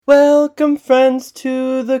Welcome, friends,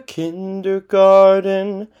 to the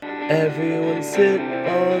kindergarten. Everyone sit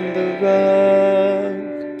on the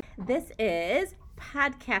rug. This is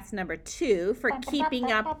podcast number 2 for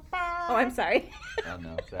keeping up. Oh, I'm sorry. Oh,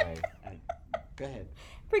 no, sorry. Go ahead.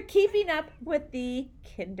 For keeping up with the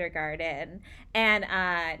kindergarten. And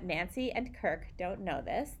Nancy and Kirk don't know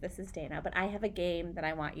this. This is Dana, but I have a game that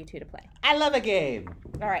I want you two to play. I love a game.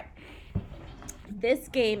 All right. This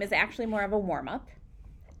game is actually more of a warm-up.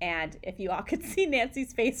 And if you all could see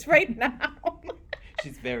Nancy's face right now.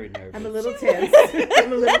 She's very nervous. I'm a little tense.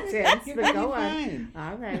 But go on.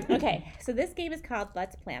 All right. Okay, so this game is called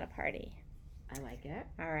Let's Plan a Party. I like it.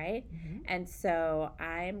 All right. Mm-hmm. And so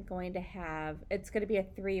I'm going to it's going to be a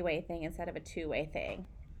 3-way thing instead of a 2-way thing.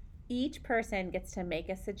 Each person gets to make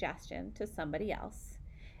a suggestion to somebody else,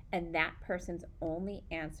 and that person's only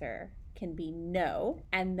answer can be no,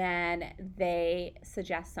 and then they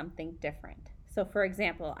suggest something different. So, for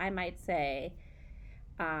example, I might say,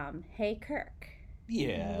 hey, Kirk.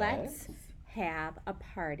 Yeah. Let's have a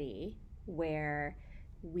party where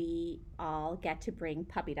we all get to bring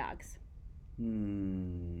puppy dogs.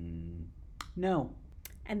 No.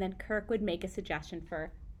 And then Kirk would make a suggestion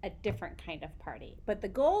for a different kind of party. But the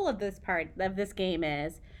goal of this game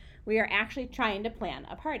is we are actually trying to plan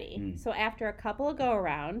a party. So after a couple of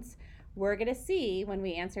go-arounds, we're going to see when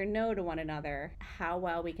we answer no to one another how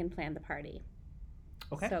well we can plan the party.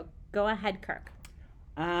 Okay. So go ahead, Kirk.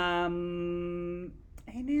 Hey,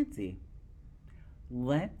 Nancy.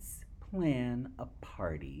 Let's plan a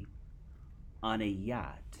party on a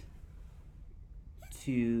yacht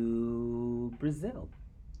to Brazil.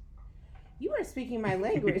 You are speaking my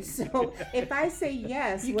language, so if I say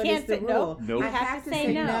yes, You what can't is the say rule? no. Nope. I have to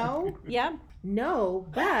say no. Yep. No,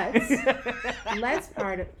 but let's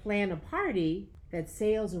plan a party that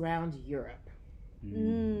sails around Europe.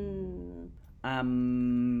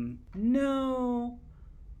 No,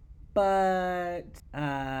 but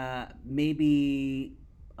maybe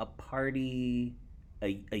a party,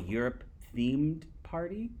 a Europe-themed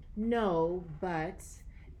party? No, but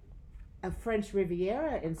a French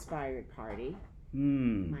Riviera-inspired party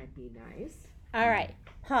might be nice. All right.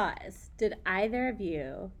 Pause. Did either of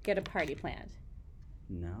you get a party planned?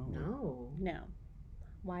 No. No.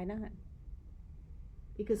 Why not?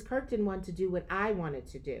 Because Kirk didn't want to do what I wanted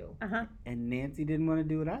to do. Uh-huh. And Nancy didn't want to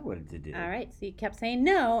do what I wanted to do. All right. So you kept saying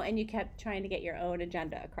no, and you kept trying to get your own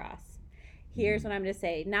agenda across. Here's what I'm going to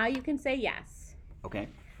say. Now you can say yes. Okay.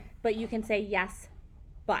 But you can say yes,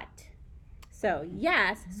 but. So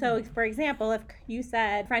yes. So for example, if you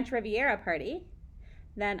said French Riviera party,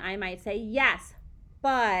 then I might say yes,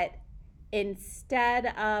 but instead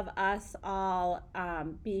of us all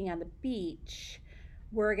being on the beach,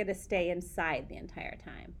 we're going to stay inside the entire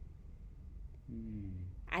time.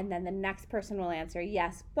 And then the next person will answer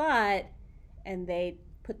yes, but, and they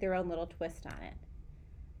put their own little twist on it.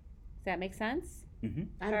 Does that make sense? Mm-hmm.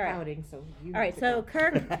 I'm pouting, so you. All right, so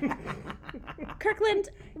Kirkland,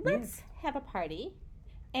 let's have a party.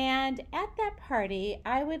 And at that party,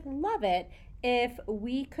 I would love it if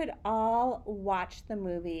we could all watch the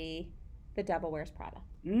movie The Devil Wears Prada.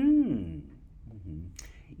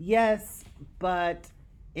 Yes, but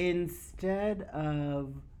instead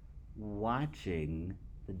of watching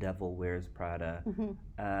The Devil Wears Prada,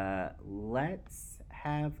 let's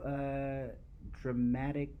have a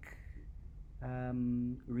dramatic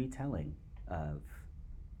retelling of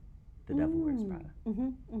The Devil Wears Prada.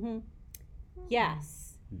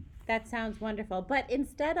 Yes, that sounds wonderful. But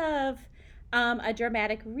instead of a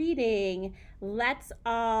dramatic reading, let's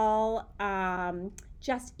all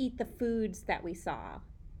just eat the foods that we saw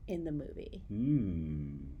in the movie.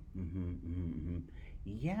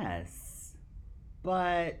 Yes,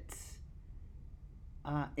 but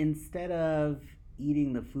instead of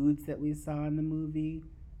eating the foods that we saw in the movie,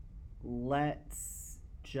 let's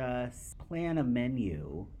just plan a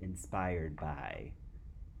menu inspired by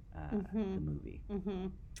the movie.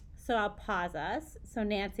 So I'll pause us. So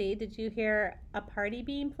Nancy, did you hear a party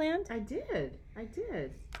being planned? I did.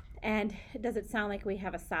 And does it sound like we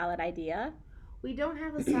have a solid idea? We don't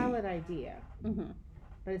have a solid idea,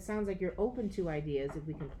 but it sounds like you're open to ideas if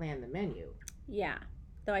we can plan the menu. Yeah,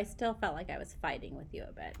 though I still felt like I was fighting with you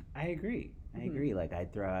a bit. I agree. Like,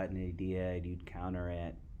 I'd throw out an idea and you'd counter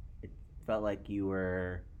it. It felt like you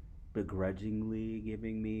were begrudgingly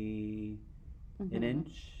giving me an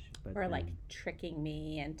inch. But or like tricking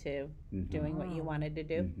me into doing what you wanted to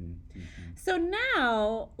do. So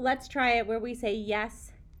now let's try it where we say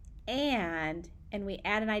yes and we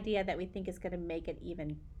add an idea that we think is going to make it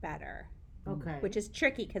even better. Okay. Which is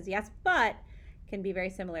tricky because yes but can be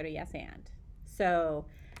very similar to yes and. So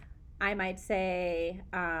I might say,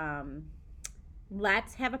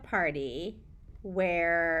 let's have a party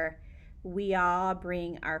where we all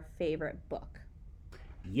bring our favorite book.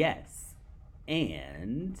 Yes.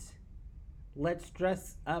 And let's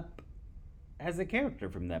dress up as a character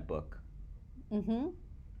from that book. Mm-hmm.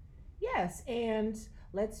 Yes, and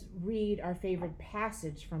let's read our favorite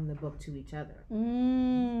passage from the book to each other.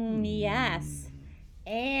 Yes.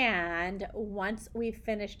 And once we've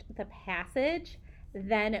finished the passage,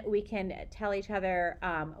 then we can tell each other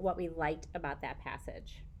what we liked about that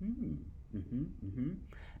passage.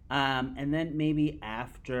 And then maybe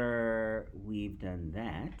after we've done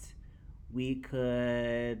that, we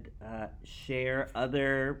could share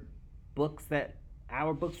other books that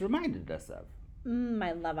our books reminded us of.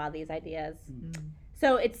 I love all these ideas.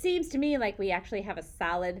 So it seems to me like we actually have a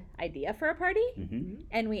solid idea for a party,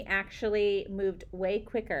 and we actually moved way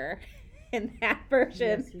quicker in that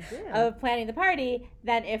version of planning the party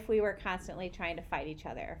than if we were constantly trying to fight each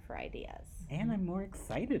other for ideas. And I'm more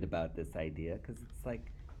excited about this idea because it's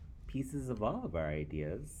like pieces of all of our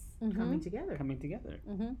ideas coming together.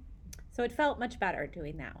 So it felt much better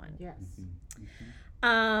doing that one. Yes.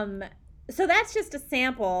 So that's just a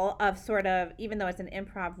sample of sort of, even though it's an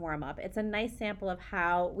improv warm-up, it's a nice sample of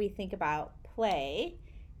how we think about play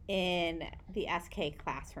in the SK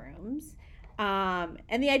classrooms.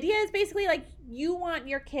 And the idea is basically like you want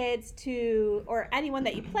your kids to, or anyone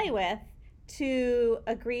that you play with, to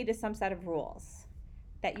agree to some set of rules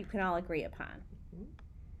that you can all agree upon.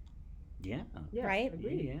 Yeah. Right?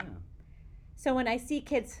 Yeah. So when I see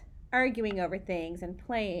kids arguing over things and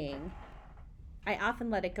playing, I often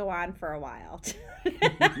let it go on for a while.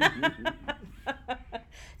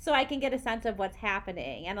 So I can get a sense of what's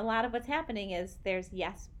happening. And a lot of what's happening is there's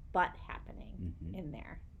yes, but happening in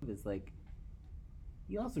there. It's like,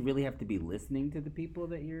 you also really have to be listening to the people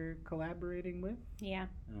that you're collaborating with. Yeah.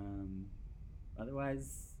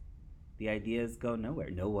 Otherwise, the ideas go nowhere.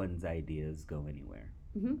 No one's ideas go anywhere.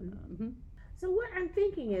 So what I'm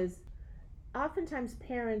thinking is, oftentimes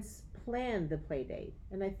parents plan the play date,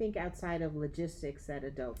 and I think outside of logistics that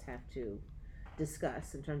adults have to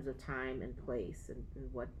discuss in terms of time and place and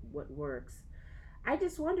what works, I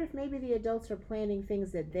just wonder if maybe the adults are planning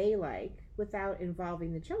things that they like without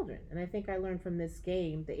involving the children. And I think I learned from this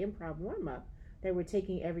game, the improv warm-up, that we're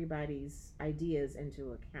taking everybody's ideas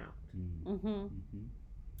into account.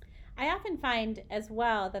 I often find as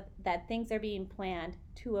well that things are being planned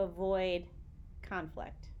to avoid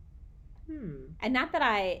conflict. And not that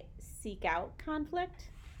I seek out conflict,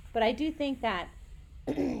 but I do think that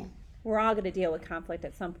we're all going to deal with conflict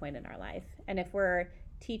at some point in our life. And if we're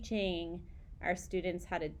teaching our students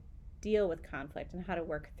how to deal with conflict and how to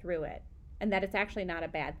work through it, and that it's actually not a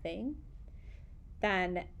bad thing,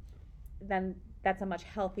 then that's a much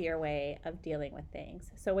healthier way of dealing with things.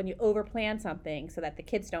 So when you overplan something so that the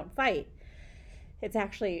kids don't fight, it's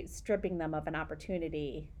actually stripping them of an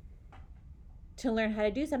opportunity to learn how to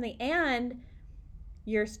do something, and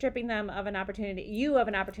you're stripping them of an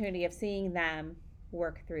opportunity of seeing them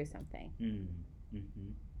work through something. And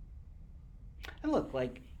look,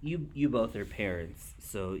 like you both are parents,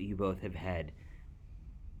 so you both have had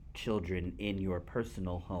children in your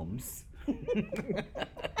personal homes.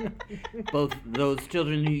 Both those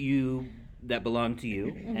children that belong to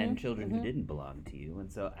you and children who didn't belong to you.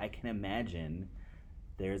 And so I can imagine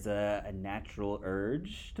there's a natural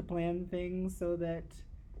urge to plan things so that,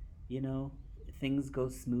 things go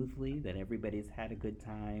smoothly, that everybody's had a good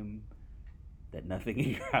time, that nothing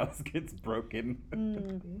in your house gets broken.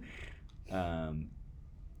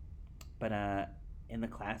 But in the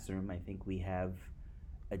classroom, I think we have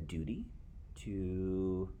a duty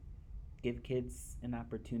to give kids an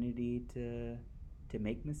opportunity to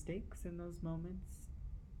make mistakes in those moments,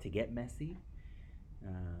 to get messy.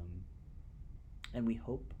 And we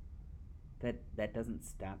hope that doesn't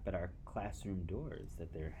stop at our classroom doors,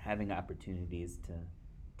 that they're having opportunities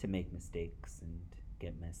to make mistakes and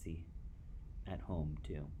get messy at home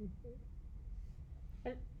too.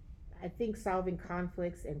 And I think solving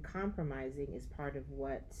conflicts and compromising is part of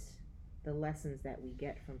what the lessons that we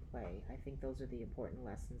get from play. I think those are the important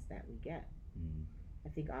lessons that we get. I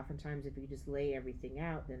think oftentimes if you just lay everything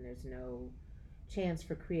out, then there's no chance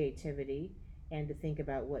for creativity and to think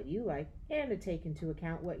about what you like and to take into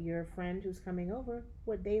account what your friend who's coming over,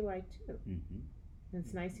 what they like too. And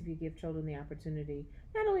it's nice if you give children the opportunity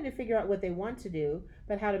not only to figure out what they want to do,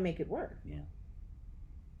 but how to make it work. Yeah.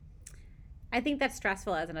 I think that's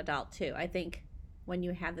stressful as an adult too. I think when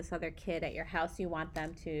you have this other kid at your house, you want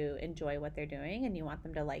them to enjoy what they're doing and you want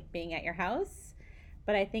them to like being at your house.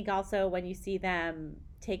 But I think also when you see them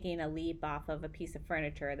taking a leap off of a piece of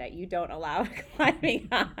furniture that you don't allow climbing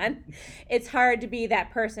on, it's hard to be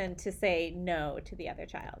that person to say no to the other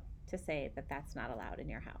child, to say that that's not allowed in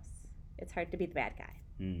your house. It's hard to be the bad guy,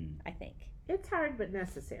 I think. It's hard but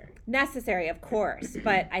necessary. Necessary, of course,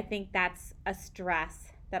 but I think that's a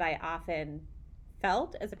stress that I often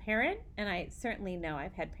felt as a parent, and I certainly know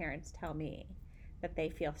I've had parents tell me that they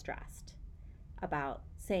feel stressed about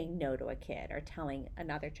saying no to a kid or telling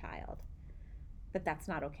another child that that's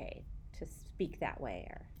not okay to speak that way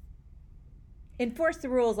or enforce the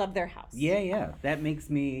rules of their house. Yeah. That makes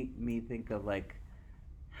me think of like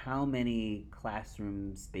how many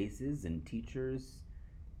classroom spaces and teachers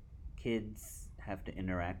kids have to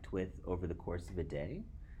interact with over the course of a day.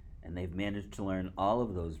 And they've managed to learn all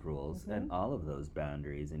of those rules and all of those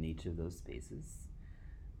boundaries in each of those spaces.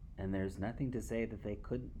 And there's nothing to say that they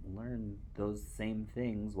couldn't learn those same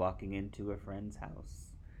things walking into a friend's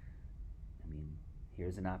house. I mean,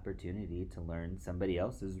 here's an opportunity to learn somebody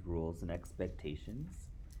else's rules and expectations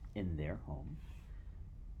in their home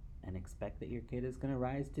and expect that your kid is going to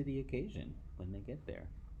rise to the occasion when they get there.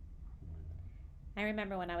 I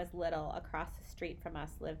remember when I was little, across the street from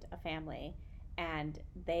us lived a family, and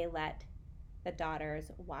they let the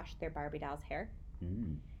daughters wash their Barbie doll's hair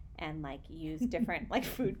and like use different like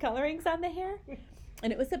food colorings on the hair.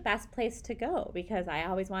 And it was the best place to go because I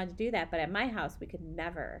always wanted to do that. But at my house, we could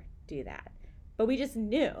never do that. But we just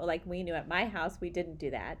knew, like we knew at my house we didn't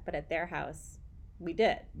do that, but at their house we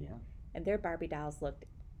did. Yeah. And their Barbie dolls looked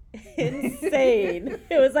insane.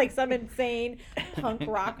 It was like some insane punk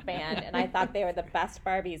rock band, and I thought they were the best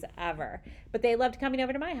Barbies ever. But they loved coming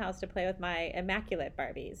over to my house to play with my immaculate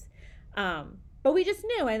Barbies. But we just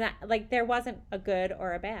knew, and that, like there wasn't a good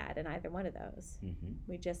or a bad in either one of those.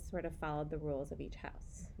 We just sort of followed the rules of each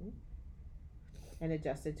house and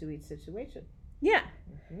adjusted to each situation. Yeah.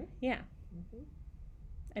 Yeah.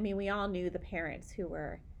 I mean, we all knew the parents who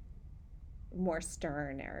were more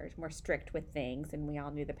stern or more strict with things, and we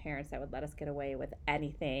all knew the parents that would let us get away with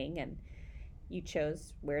anything, and you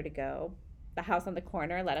chose where to go. The house on the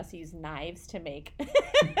corner let us use knives to make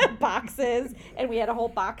boxes, and we had a whole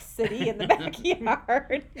box city in the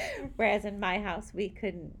backyard. Whereas in my house we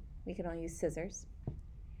couldn't. We could only use scissors.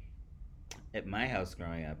 At my house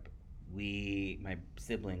growing up, my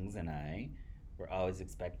siblings and I were always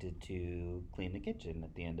expected to clean the kitchen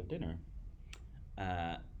at the end of dinner.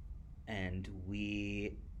 And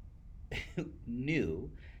we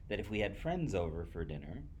knew that if we had friends over for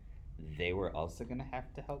dinner, they were also going to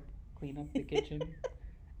have to help clean up the kitchen,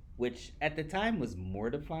 which at the time was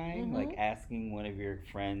mortifying, like asking one of your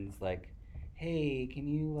friends, like, hey, can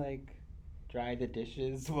you, like, dry the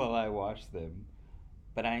dishes while I wash them?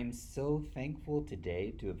 But I'm so thankful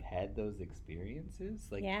today to have had those experiences.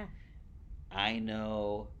 Like, I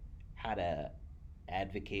know how to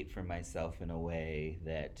advocate for myself in a way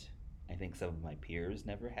that I think some of my peers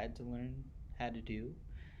never had to learn how to do.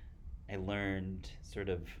 I learned sort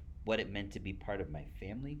of what it meant to be part of my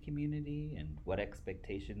family community and what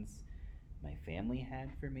expectations my family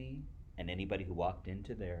had for me and anybody who walked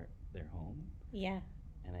into their home. Yeah.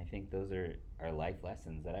 And I think those are life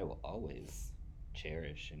lessons that I will always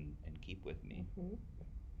cherish and keep with me.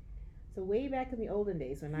 So way back in the olden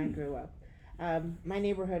days when I grew up, my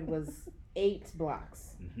neighborhood was 8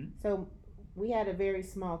 blocks. So we had a very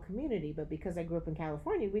small community, but because I grew up in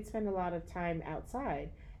California, we'd spend a lot of time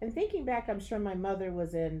outside. And thinking back, I'm sure my mother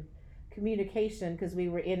was in communication because we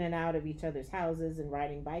were in and out of each other's houses and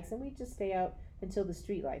riding bikes, and we'd just stay out until the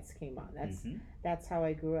street lights came on. That's how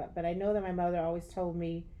I grew up. But I know that my mother always told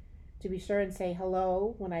me to be sure and say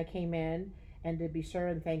hello when I came in, and to be sure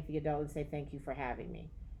and thank the adult and say thank you for having me.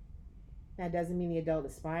 That doesn't mean the adult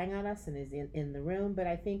is spying on us and is in the room, but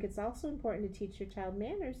I think it's also important to teach your child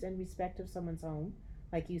manners and respect of someone's home.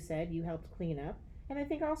 Like you said, you helped clean up. And I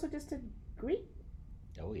think also just to greet.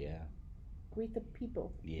 Oh, yeah. Greet the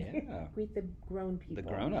people. Yeah. Greet the grown people. The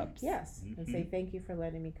grown-ups. Yes. And say thank you for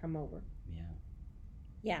letting me come over. Yeah.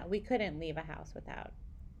 Yeah, we couldn't leave a house without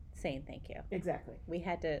saying thank you. Exactly. We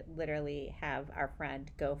had to literally have our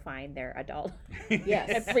friend go find their adult. Yes.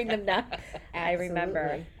 And bring them down. I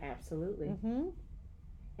remember. Absolutely.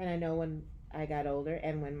 And I know when I got older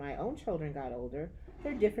and when my own children got older,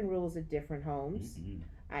 there are different rules at different homes.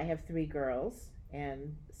 I have 3 girls,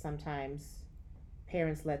 and sometimes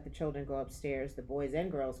parents let the children go upstairs. The boys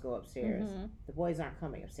and girls go upstairs. The boys aren't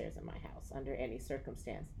coming upstairs in my house under any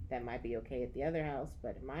circumstance. That might be okay at the other house,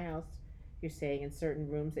 but in my house, you're staying in certain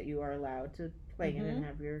rooms that you are allowed to play in and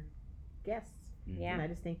have your guests. Yeah. And I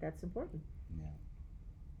just think that's important.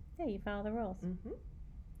 Yeah, you follow the rules.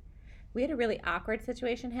 We had a really awkward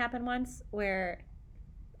situation happen once where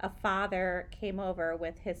a father came over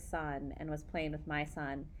with his son and was playing with my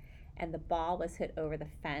son, and the ball was hit over the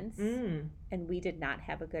fence, and we did not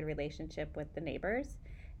have a good relationship with the neighbors.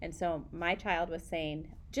 And so my child was saying,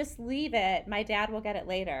 just leave it. My dad will get it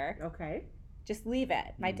later. Okay. Just leave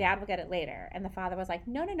it. My dad will get it later. And the father was like,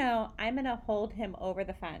 no. I'm going to hold him over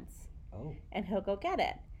the fence. Oh. And he'll go get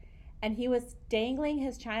it. And he was dangling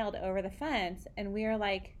his child over the fence. And we were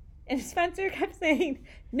like, and Spencer kept saying,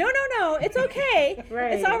 no, it's okay.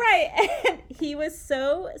 Right. It's all right. And he was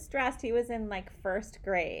so stressed. He was in like first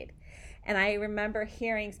grade. And I remember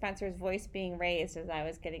hearing Spencer's voice being raised as I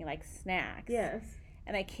was getting like snacks. Yes.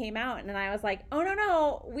 And I came out and I was like, oh,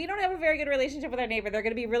 no, we don't have a very good relationship with our neighbor. They're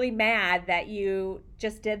going to be really mad that you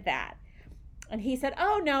just did that. And he said,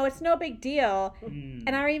 oh, no, it's no big deal. And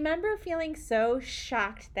I remember feeling so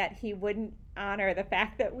shocked that he wouldn't honor the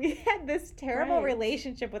fact that we had this terrible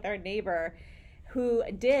relationship with our neighbor, who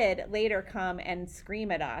did later come and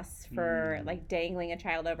scream at us for like dangling a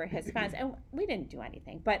child over his fence. And we didn't do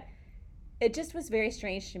anything. But it just was very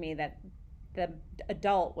strange to me that the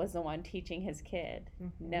adult was the one teaching his kid.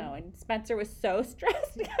 No, and Spencer was so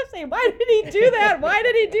stressed. He kept saying, why did he do that? Why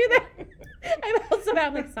did he do that? I also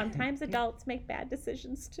found like sometimes adults make bad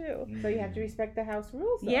decisions too. So you have to respect the house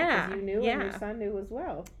rules, though, Yeah, 'cause you knew and your son knew as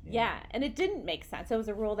well. Yeah, and it didn't make sense. It was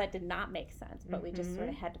a rule that did not make sense, but we just sort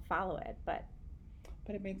of had to follow it. But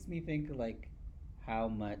it makes me think like how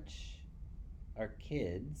much our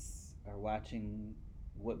kids are watching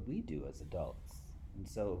what we do as adults. And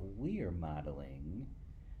so if we are modeling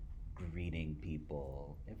greeting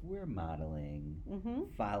people, if we're modeling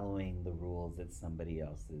following the rules at somebody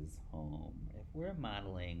else's home, if we're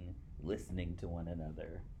modeling listening to one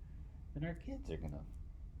another, then our kids are going to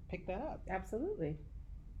pick that up. Absolutely.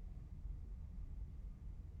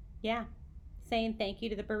 yeah, saying thank you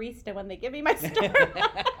to the barista when they give me my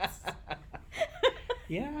Starbucks.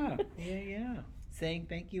 Yeah. Saying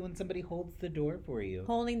thank you when somebody holds the door for you.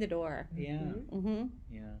 Holding the door. Yeah.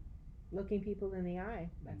 Yeah. Looking people in the eye.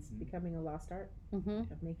 That's becoming a lost art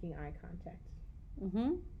of making eye contact.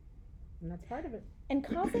 And that's part of it. And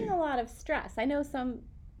causing a lot of stress. I know some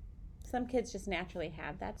kids just naturally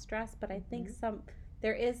have that stress, but I think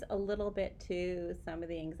there is a little bit to some of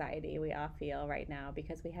the anxiety we all feel right now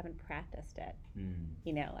because we haven't practiced it.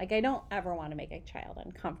 You know, like I don't ever want to make a child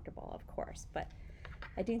uncomfortable, of course, but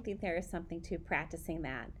I do think there is something to practicing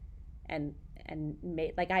that, and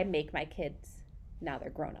like I make my kids, now they're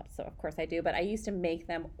grown up, so of course I do, but I used to make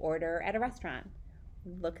them order at a restaurant.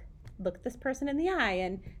 Look this person in the eye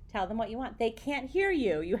and tell them what you want. They can't hear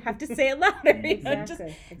you. You have to say it louder. You know, just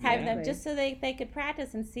have them just so they could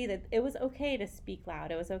practice and see that it was okay to speak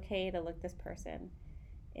loud. It was okay to look this person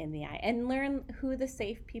in the eye and learn who the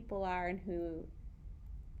safe people are and who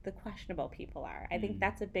the questionable people are. I think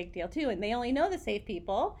that's a big deal too. And they only know the safe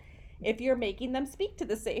people if you're making them speak to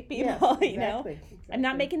the safe people. You know, I'm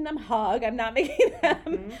not making them hug. I'm not making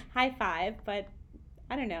them high five. But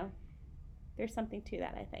I don't know. There's something to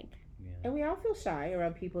that, I think. Yeah. And we all feel shy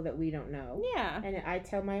around people that we don't know. Yeah. And I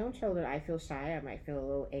tell my own children I feel shy. I might feel a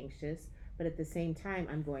little anxious, but at the same time,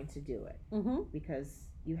 I'm going to do it because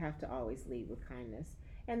you have to always lead with kindness.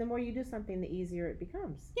 And the more you do something, the easier it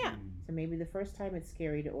becomes. Yeah. So maybe the first time it's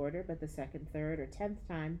scary to order, but the second, third, or 10th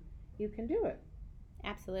time, you can do it.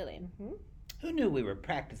 Absolutely. Who knew we were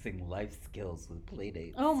practicing life skills with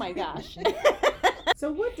playdates? Oh my gosh.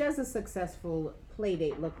 So what does a successful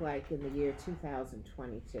playdate look like in the year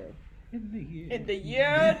 2022? In the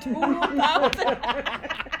year 2000.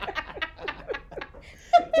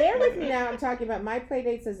 Bear with me now. I'm talking about my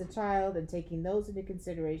playdates as a child and taking those into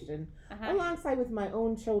consideration alongside with my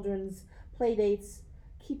own children's playdates,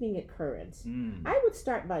 keeping it current. I would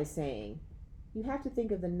start by saying you have to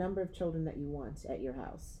think of the number of children that you want at your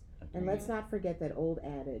house. And let's not forget that old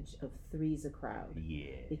adage of three's a crowd.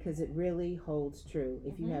 Yeah. Because it really holds true.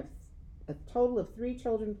 If you have a total of 3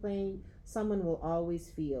 children playing, someone will always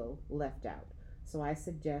feel left out. So I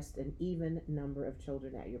suggest an even number of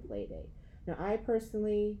children at your play date. Now, I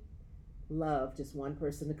personally love just one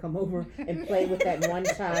person to come over and play with that one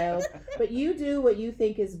child. But you do what you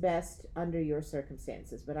think is best under your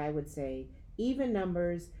circumstances. But I would say even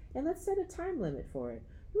numbers, and let's set a time limit for it.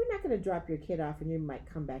 You're not going to drop your kid off and you might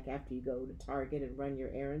come back after you go to Target and run your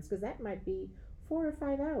errands, because that might be 4 or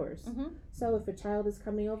 5 hours. So if a child is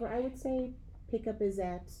coming over, I would say pickup is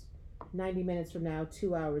at 90 minutes from now,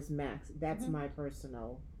 2 hours max. That's my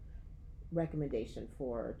personal recommendation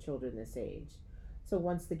for children this age. So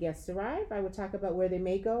once the guests arrive, I would talk about where they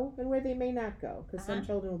may go and where they may not go, because some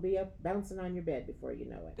children will be up bouncing on your bed before you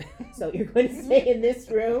know it. So you're going to stay in this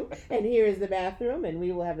room, and here is the bathroom, and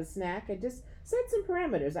we will have a snack, and just set some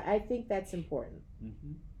parameters. I think that's important.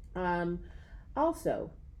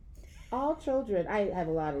 Also, all children. I have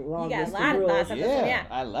a lot of long You got a list lot of of rules. thoughts on this one, yeah.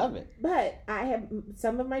 I love it. But I have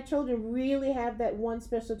some of my children really have that one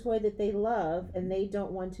special toy that they love, and they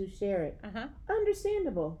don't want to share it.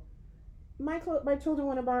 Understandable. My children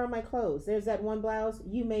want to borrow my clothes. There's that one blouse,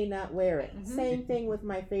 you may not wear it. Same thing with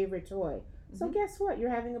my favorite toy. So guess what? You're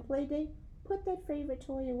having a play date. Put that favorite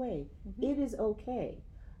toy away. It is okay.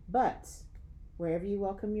 But wherever you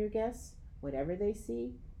welcome your guests, whatever they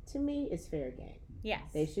see, to me, is fair game. Yes.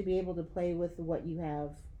 They should be able to play with what you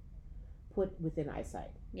have put within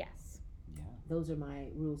eyesight. Yes. Yeah. Those are my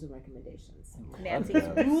rules and recommendations. Nancy's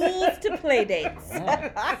rules to play dates.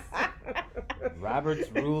 Yes.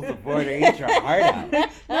 Robert's rules of order eat your heart out.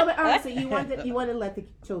 No, but honestly, you want to let the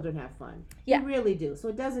children have fun. Yeah. You really do. So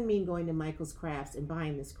it doesn't mean going to Michael's Crafts and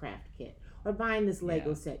buying this craft kit or buying this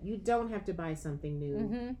Lego set. You don't have to buy something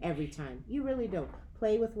new every time. You really don't.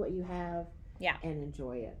 Play with what you have. And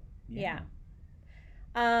enjoy it. Yeah.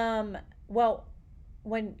 Well,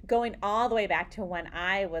 when going all the way back to when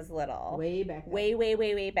I was little, way back,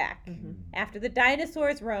 after the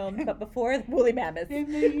dinosaurs roamed, but before the woolly mammoths, we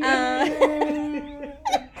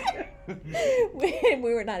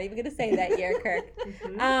were not even going to say that year, Kirk.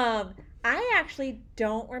 I actually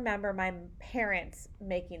don't remember my parents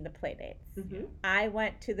making the play dates. I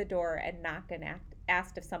went to the door and knocked and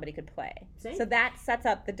asked if somebody could play. Same. So that sets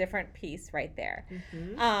up the different piece right there.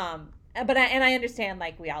 But I understand,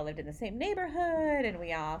 like, we all lived in the same neighborhood and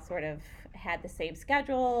we all sort of had the same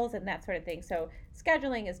schedules and that sort of thing. So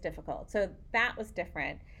scheduling is difficult. So that was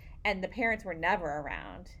different. And the parents were never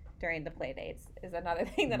around during the play dates is another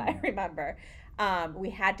thing that I remember. We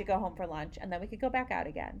had to go home for lunch and then we could go back out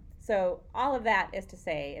again. So all of that is to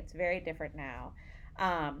say it's very different now.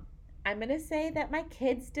 I'm going to say that my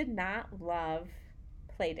kids did not love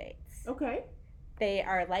play dates. Okay. They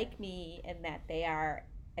are like me in that they are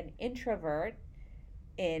an introvert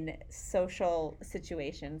in social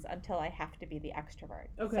situations until I have to be the extrovert.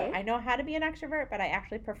 Okay. So I know how to be an extrovert, but I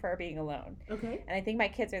actually prefer being alone. Okay. And I think my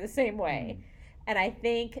kids are the same way. And I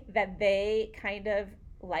think that they kind of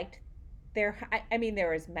liked I mean,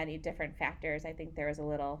 there was many different factors. I think there was a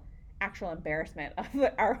little actual embarrassment of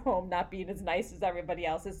our home not being as nice as everybody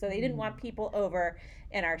else's. So they didn't want people over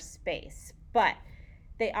in our space. But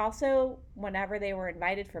they also, whenever they were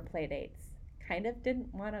invited for play dates, kind of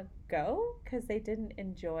didn't want to go because they didn't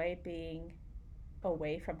enjoy being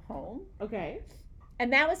away from home. Okay.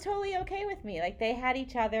 And that was totally okay with me. Like, they had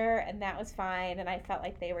each other and that was fine. And I felt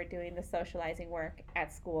like they were doing the socializing work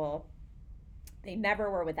at school. They never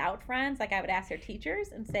were without friends. Like, I would ask their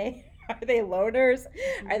teachers and say, are they loners?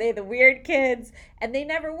 Are they the weird kids? And they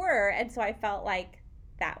never were. And so I felt like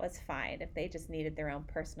that was fine if they just needed their own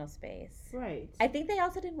personal space. Right. I think they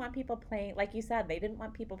also didn't want people playing, like you said, they didn't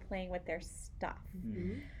want people playing with their stuff.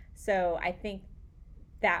 So I think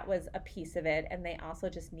that was a piece of it. And they also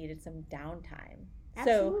just needed some downtime.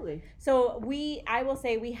 Absolutely. So I will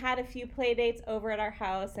say we had a few play dates over at our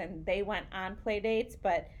house and they went on play dates,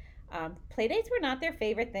 but play dates were not their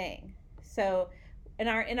favorite thing. So in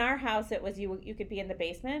our house, it was you could be in the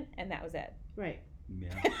basement and that was it. Right.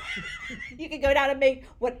 Yeah. You could go down and make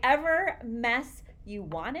whatever mess you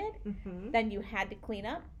wanted. Then you had to clean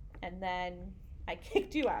up, and then I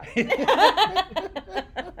kicked you out.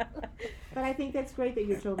 But I think that's great that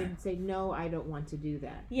your children say, no, I don't want to do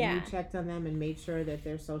that. Yeah. You checked on them and made sure that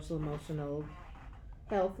their social emotional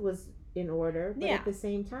health was in order. But at the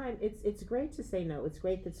same time, it's great to say no. It's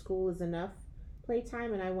great that school is enough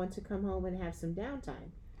playtime and I want to come home and have some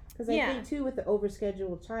downtime. Because I think, too, with the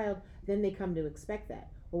overscheduled child, then they come to expect that.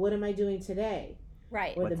 Well, what am I doing today?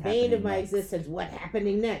 Right. Or What's the bane of my happening next? existence, what's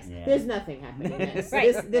happening next? Yeah. There's nothing happening next.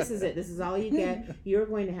 Right. This is it. This is all you get. You're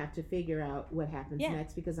going to have to figure out what happens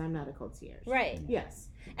next because I'm not a concierge. Right. Yes.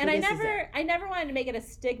 And So I this is it. never wanted to make it a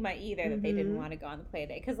stigma either that they didn't want to go on the play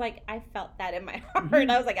date. Because, like, I felt that in my heart.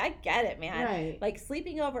 I was like, I get it, man. Right. Like,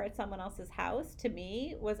 sleeping over at someone else's house, to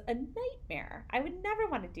me, was a nightmare. I would never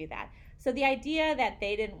want to do that. So the idea that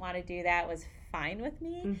they didn't want to do that was fine with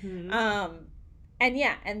me. And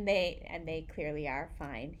they clearly are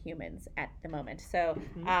fine humans at the moment. So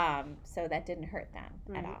so that didn't hurt them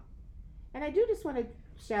at all. And I do just want to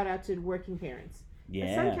shout out to working parents.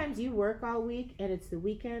 Yeah. Sometimes you work all week and it's the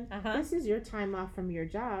weekend. This is your time off from your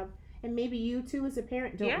job. And maybe you too as a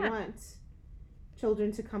parent don't want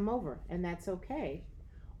children to come over. And that's okay.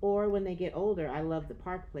 Or when they get older, I love the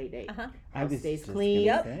park play date. House stays clean.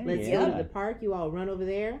 Let's go to the park. You all run over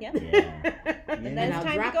there. And then I'll it's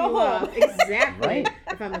time drop to go you home. off. Exactly. Right.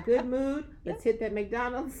 If I'm in a good mood, let's hit that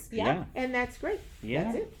McDonald's. Yeah. And that's great. Yeah.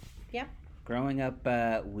 That's it. Growing up,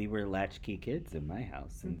 we were latchkey kids in my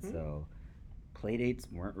house, and so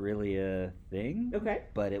playdates weren't really a thing. Okay.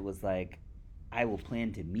 But it was like, I will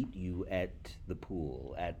plan to meet you at the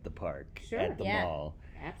pool, at the park, Sure. at the mall.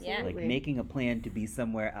 Absolutely. Like making a plan to be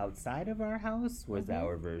somewhere outside of our house was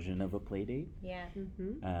our version of a play date. Yeah.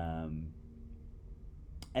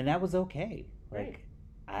 And that was okay. Like Right.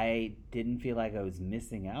 I didn't feel like I was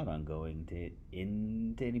missing out on going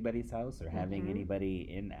into anybody's house or having anybody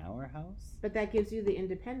in our house. But that gives you the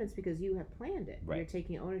independence because you have planned it. Right. You're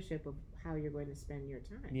taking ownership of how you're going to spend your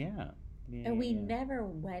time. Yeah. And we never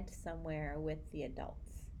went somewhere with the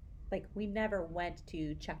adults. Like, we never went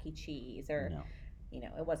to Chuck E. Cheese or, No. you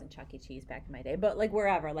know, it wasn't Chuck E. Cheese back in my day, but like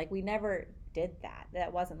wherever. Like, we never did that.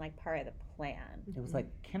 That wasn't like part of the plan. It was like,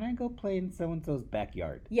 can I go play in so and so's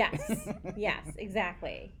backyard? Yes. Yes,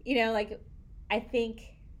 exactly. You know, like, I think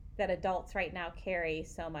that adults right now carry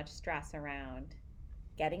so much stress around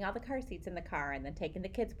getting all the car seats in the car and then taking the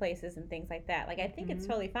kids places and things like that. Like, I think it's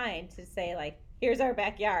totally fine to say, like, here's our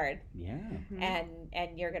backyard. Yeah.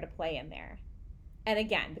 And you're going to play in there. And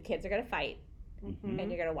again, the kids are going to fight. And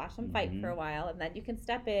you're going to watch them fight for a while, and then you can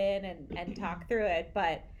step in and talk through it.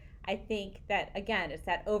 But I think that, again, it's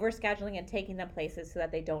that overscheduling and taking them places so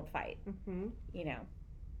that they don't fight. You know,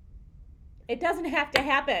 it doesn't have to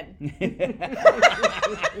happen.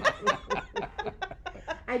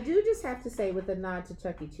 I do just have to say, with a nod to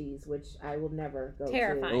Chuck E. Cheese, which I will never go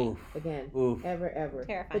Terrifying. to again, ever.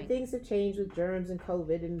 Terrifying. But things have changed with germs and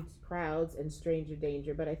COVID and crowds and stranger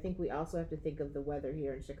danger. But I think we also have to think of the weather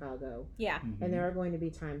here in Chicago. Yeah. And there are going to be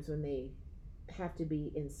times when they have to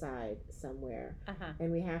be inside somewhere. And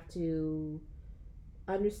we have to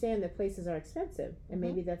understand that places are expensive. And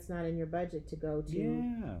maybe that's not in your budget to go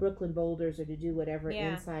to Brooklyn Boulders or to do whatever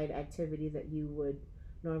inside activity that you would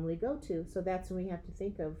normally go to. So that's when we have to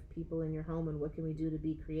think of people in your home and what can we do to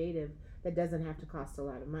be creative that doesn't have to cost a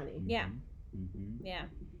lot of money. Yeah. Yeah,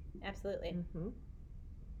 absolutely.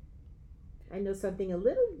 I know something a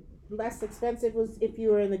little less expensive was if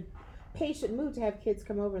you were in the patient mood to have kids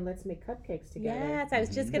come over and let's make cupcakes together. Yes, I was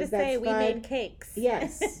just going to say we made cakes.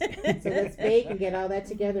 Yes. So let's bake and get all that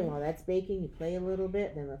together. While that's baking, you play a little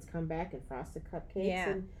bit, then let's come back and frost the cupcakes.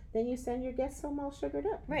 And then you send your guests home all sugared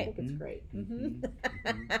up. Right. I think it's great.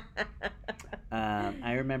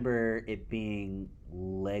 I remember it being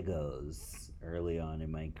Legos early on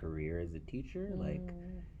in my career as a teacher. Like,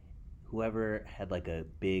 whoever had like a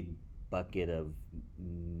big bucket of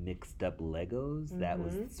mixed up Legos, that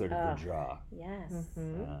was sort of the draw. Yes.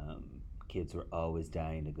 Kids were always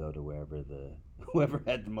dying to go to whoever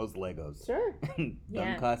had the most Legos. Sure.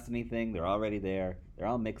 Don't cost anything. They're already there. They're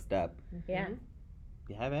all mixed up. Yeah.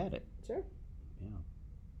 You have at it. Sure. Yeah.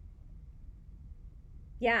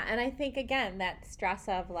 Yeah, and I think, again, that stress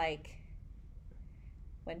of, like,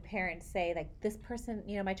 when parents say, like, this person,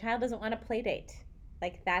 you know, my child doesn't want a play date.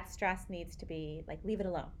 Like, that stress needs to be, like, leave it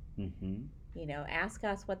alone. You know, ask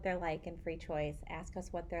us what they're like in free choice. Ask us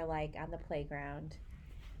what they're like on the playground.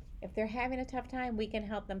 If they're having a tough time, we can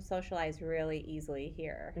help them socialize really easily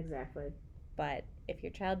here. Exactly. But if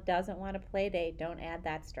your child doesn't want a play date, don't add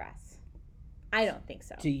that stress. I don't think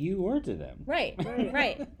so. To you or to them. Right.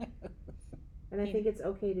 And I think it's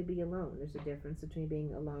okay to be alone. There's a difference between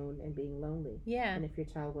being alone and being lonely. Yeah. And if your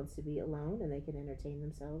child wants to be alone and they can entertain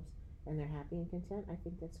themselves and they're happy and content, I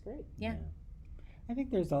think that's great. Yeah. I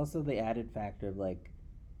think there's also the added factor of, like,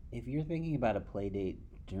 if you're thinking about a play date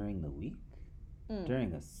during the week,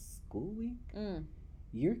 during a school week,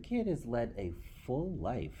 your kid has led a full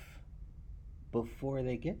life before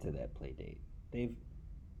they get to that play date. They've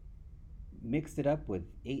mixed it up with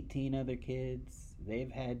 18 other kids.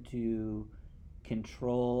 They've had to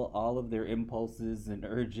control all of their impulses and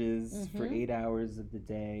urges for 8 hours of the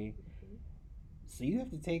day. So you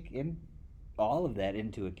have to take in all of that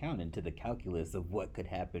into account, into the calculus of what could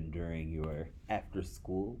happen during your after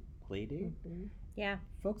school play date. Yeah.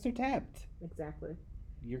 Folks are tapped. Exactly.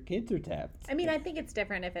 Your kids are tapped. I mean, I think it's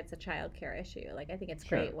different if it's a child care issue. Like, I think it's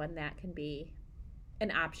great when that can be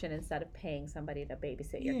an option instead of paying somebody to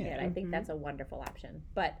babysit your kid. I think that's a wonderful option.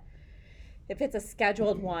 But if it's a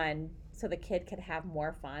scheduled one so the kid could have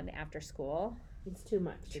more fun after school, it's too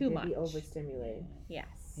much. Too much. Be overstimulating. Yes.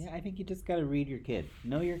 Yeah, I think you just got to read your kid.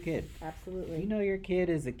 Know your kid. Absolutely. If you know your kid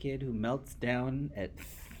is a kid who melts down at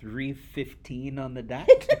 3:15 on the dot,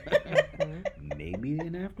 maybe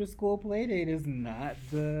an after-school play date is not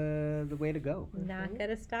the way to go. Not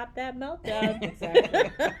gonna stop that meltdown.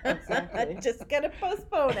 Exactly. Just gonna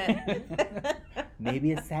postpone it.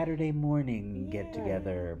 Maybe a Saturday morning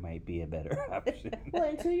get-together might be a better option. Well,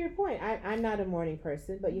 and to your point, I'm not a morning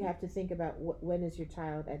person, but you have to think about when is your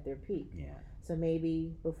child at their peak. Yeah. So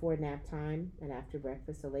maybe before nap time and after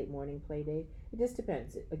breakfast, a late morning play date. It just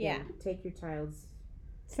depends. Again, take your child's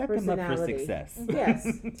Set them up for personality. success.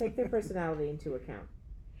 Yes, take their personality into account.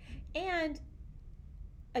 And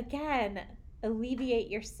again, alleviate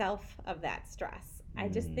yourself of that stress. I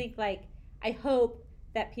just think, like, I hope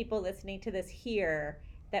that people listening to this hear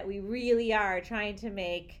that we really are trying to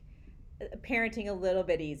make parenting a little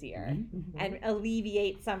bit easier and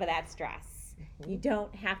alleviate some of that stress. You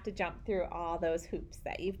don't have to jump through all those hoops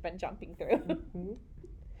that you've been jumping through.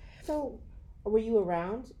 So, were you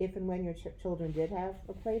around if and when your children did have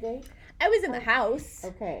a play date? I was in the house.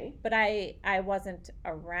 Okay. But I wasn't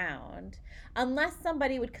around unless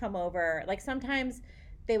somebody would come over. Like sometimes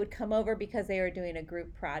they would come over because they were doing a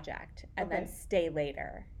group project and then stay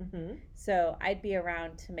later. So I'd be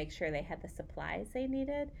around to make sure they had the supplies they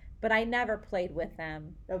needed, but I never played with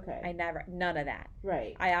them. Okay. None of that.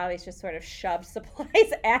 Right. I always just sort of shoved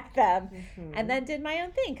supplies at them and then did my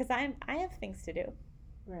own thing because I have things to do.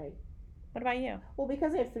 Right. What about you? Well,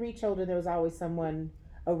 because I have 3 children, there was always someone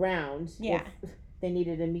around if they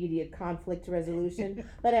needed immediate conflict resolution.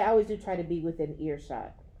 But I always do try to be within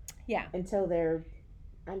earshot. Yeah. Until they're,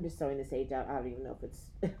 I'm just throwing this age out. I don't even know if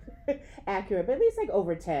it's accurate, but at least like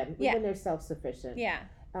over 10, when they're self-sufficient. Yeah.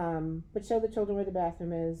 But show the children where the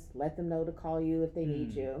bathroom is. Let them know to call you if they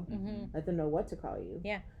need you. Let them know what to call you.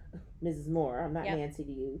 Yeah. Mrs. Moore, I'm not Nancy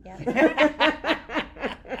to you. Yeah.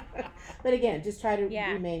 But again, just try to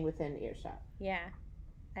remain within earshot. Yeah,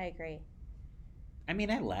 I agree. I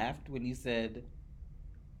mean, I laughed when you said,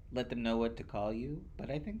 let them know what to call you.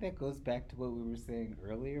 But I think that goes back to what we were saying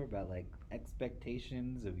earlier about, like,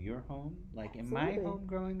 expectations of your home. Like, in my home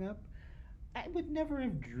growing up, I would never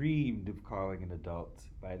have dreamed of calling an adult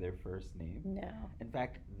by their first name. No. In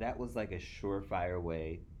fact, that was like a surefire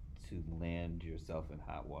way to land yourself in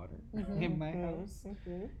hot water in my house.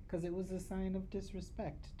 Because it was a sign of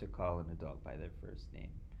disrespect to call an adult by their first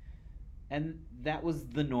name. And that was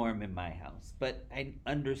the norm in my house. But I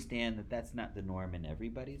understand that that's not the norm in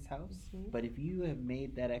everybody's house. But if you have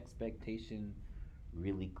made that expectation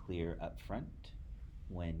really clear up front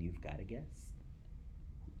when you've got a guest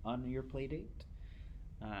on your play date,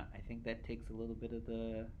 I think that takes a little bit of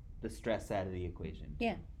the stress out of the equation.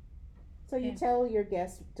 Yeah. So you tell your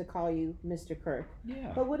guest to call you Mr. Kirk.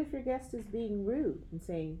 Yeah. But what if your guest is being rude and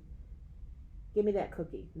saying, give me that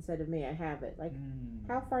cookie instead of may I have it? Like,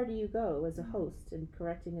 how far do you go as a host in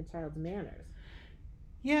correcting a child's manners?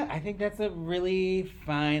 Yeah, I think that's a really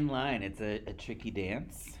fine line. It's a tricky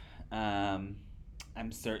dance. I'm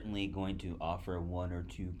certainly going to offer 1 or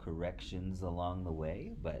 2 corrections along the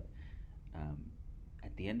way, but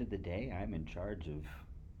at the end of the day, I'm in charge of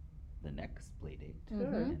the next play date.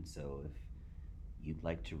 And so if you'd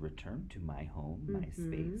like to return to my home, my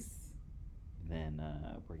space, then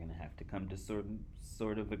we're going to have to come to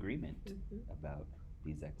sort of agreement about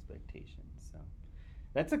these expectations. So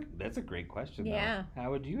that's a great question. Yeah. Though.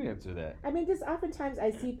 How would you answer that? I mean, just oftentimes I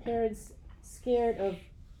see parents scared of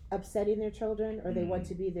upsetting their children, or they want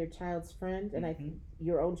to be their child's friend, and I think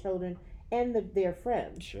your own children and their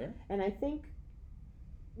friends. Sure. And I think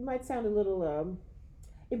it might sound a little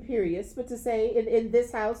imperious, but to say in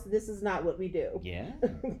this house, this is not what we do. Yeah.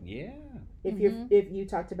 Yeah. If you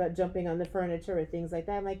talked about jumping on the furniture or things like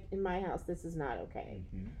that, I'm like, in my house, this is not okay.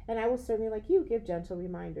 And I will certainly, like you, give gentle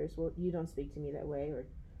reminders. Well, you don't speak to me that way, or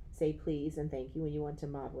say please and thank you when you want to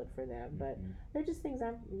model it for them. But they're just things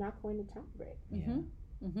I'm not going to tolerate. Yeah.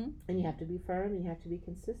 And you have to be firm, and you have to be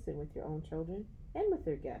consistent with your own children and with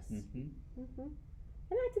their guests. And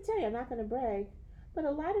I have to tell you, I'm not going to brag, but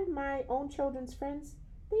a lot of my own children's friends,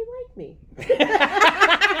 they like me.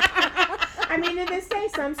 I mean, in this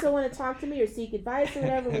case, some still want to talk to me or seek advice or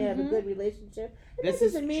whatever. We have a good relationship. And This that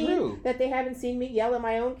doesn't is mean true. that they haven't seen me yell at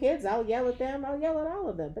my own kids. I'll yell at them. I'll yell at all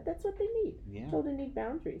of them. But that's what they need. Yeah. Children need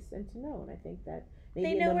boundaries and to know. And I think that maybe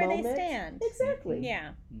They in know the where moment, they stand. Exactly.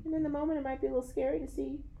 Yeah. And in the moment, it might be a little scary to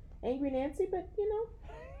see angry Nancy, but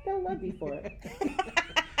they'll love you for it.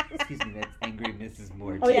 Excuse me, that's angry Mrs.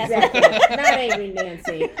 Moore. Oh, exactly. Not angry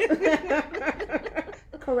Nancy.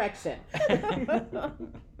 Correction.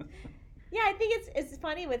 Yeah, I think it's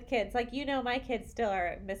funny with kids. Like, my kids still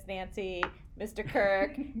are Miss Nancy, Mr.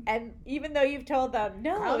 Kirk, and even though you've told them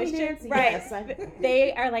no, Call me it's just Nancy, right, yes,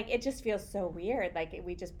 they are like, it just feels so weird. Like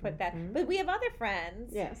we just put that, Mhm. but we have other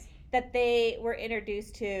friends Yes. that they were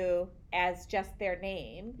introduced to as just their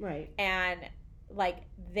name, Right. and like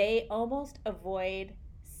they almost avoid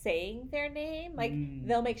saying their name. Like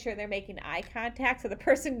they'll make sure they're making eye contact so the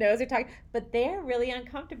person knows they're talking, but they're really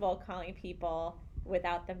uncomfortable calling people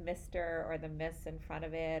without the Mr. or the Miss in front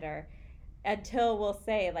of it, or until we'll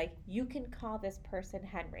say like, you can call this person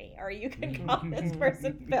Henry, or you can call this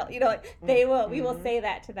person Phil. You know, like we will say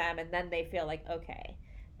that to them, and then they feel like, okay,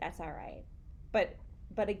 that's all right. But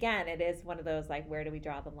again, it is one of those like, where do we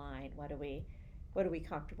draw the line? What are we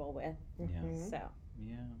comfortable with? Yeah. So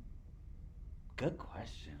Yeah. Good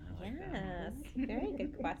question. I like yes, that. very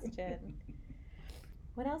good question.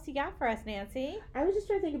 What else you got for us, Nancy? I was just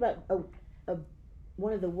trying to think about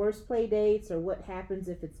one of the worst play dates, or what happens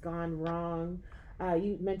if it's gone wrong.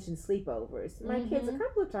 You mentioned sleepovers. My kids a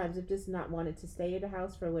couple of times have just not wanted to stay at a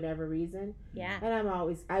house for whatever reason. Yeah. And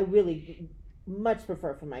I really much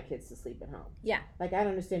prefer for my kids to sleep at home. Yeah. Like, I don't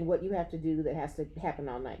understand what you have to do that has to happen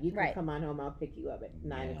all night. You can Right. come on home, I'll pick you up at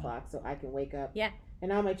 9 o'clock so I can wake up. Yeah.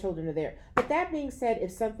 And all my children are there. But that being said,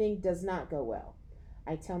 if something does not go well,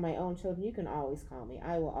 I tell my own children, you can always call me.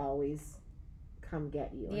 I will always come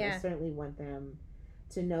get you. And Yeah. I certainly want them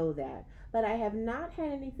to know that. But I have not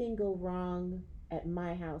had anything go wrong at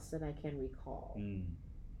my house that I can recall. A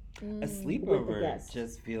With the sleepover guests.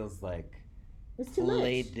 just feels like It's too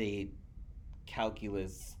play much. date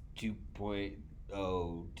calculus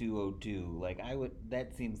 2.0 202. Like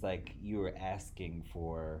that seems like you were asking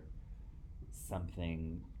for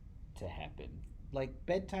something to happen. Like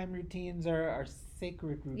bedtime routines are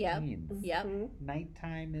sacred routines. Yep.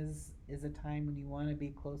 Nighttime is a time when you want to be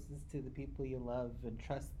closest to the people you love and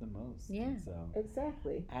trust the most. Yeah. And so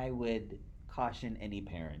Exactly. I would caution any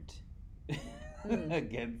parent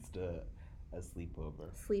against a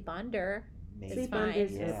sleepover. Sleep under. Maybe. It's Sleep fine.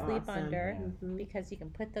 unders to are sleep awesome. under Mhm. because you can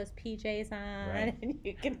put those PJs on Right. and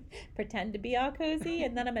you can pretend to be all cozy,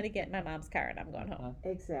 and then I'm gonna get in my mom's car and I'm going home.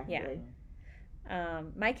 Exactly. Yeah.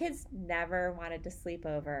 My kids never wanted to sleep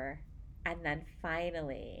over, and then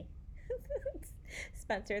finally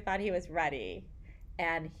Spencer thought he was ready,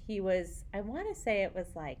 and he was, I want to say it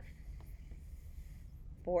was like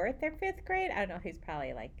 4th or 5th grade. I don't know, he's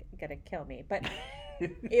probably like gonna kill me, but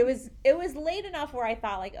it was late enough where I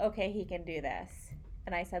thought like, okay, he can do this.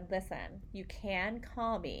 And I said, listen, you can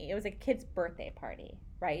call me. It was a kid's birthday party,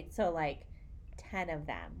 right? So like 10 of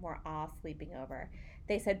them were all sleeping over.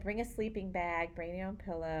 They said, bring a sleeping bag, bring your own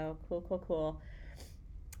pillow, cool.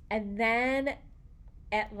 And then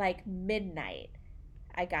at like midnight,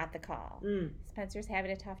 I got the call. Spencer's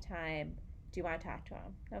having a tough time. Do you want to talk to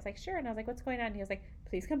him? I was like, sure. And I was like, what's going on? And he was like,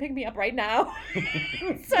 please come pick me up right now.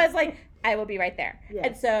 So I was like, I will be right there. Yes.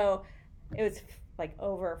 And so it was like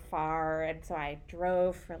over far. And so I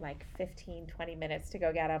drove for like 15, 20 minutes to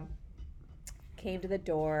go get him. Came to the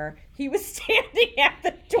door. He was standing at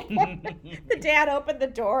the door. The dad opened the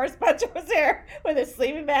door. Spencer was there with his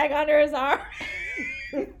sleeping bag under his arm.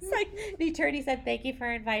 It's like, he turned, he said, thank you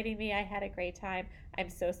for inviting me. I had a great time. I'm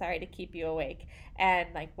so sorry to keep you awake. And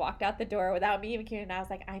like walked out the door without me even caring. And I was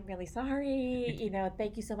like, I'm really sorry.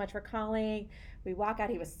 Thank you so much for calling. We walk out.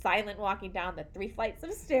 He was silent walking down the 3 flights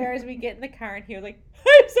of stairs. We get in the car and he was like,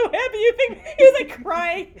 I'm so happy you think. He was like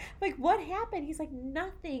crying. Like, what happened? He's like,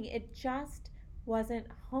 nothing. It just wasn't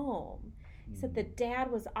home. He said the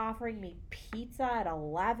dad was offering me pizza at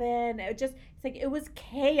 11. It's like, it was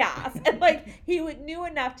chaos. And like, he knew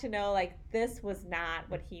enough to know like this was not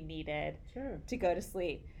what he needed to go to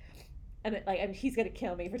sleep. And like, I mean, he's gonna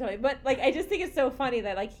kill me for telling me, but like, I just think it's so funny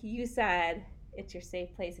that like you said, it's your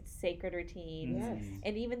safe place, it's sacred routines. Yes.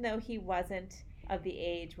 And even though he wasn't of the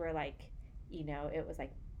age where like, it was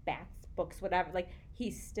like baths, books, whatever, like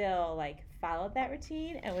he still like followed that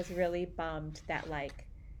routine and was really bummed that like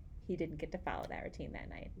he didn't get to follow that routine that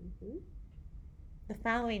night. Mm-hmm. The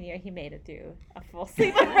following year, he made it do a full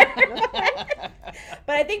sleepover.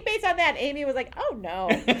 But I think based on that, Amy was like, oh no.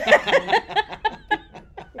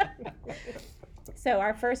 So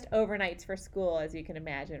our first overnights for school, as you can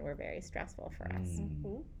imagine, were very stressful for us.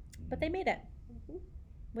 Mm-hmm. But they made it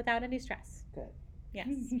without any stress. Good. Yes.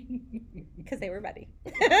 Because they were ready.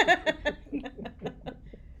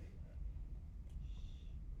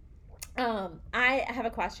 I have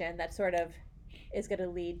a question that sort of is going to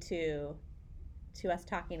lead to us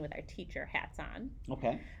talking with our teacher hats on.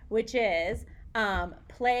 Okay. Which is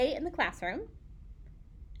play in the classroom.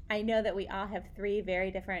 I know that we all have 3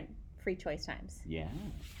 very different free choice times. Yeah.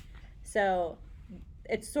 So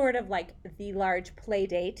it's sort of like the large play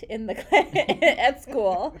date in the at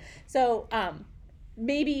school. So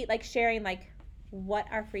maybe like sharing like what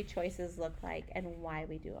our free choices look like and why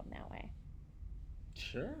we do them that way.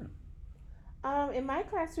 Sure. In my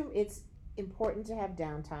classroom, it's important to have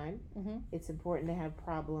downtime. Mm-hmm. It's important to have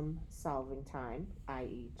problem solving time,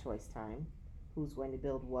 i.e., choice time. Who's going to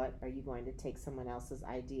build what? Are you going to take someone else's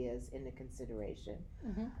ideas into consideration?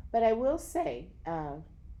 Mm-hmm. But I will say,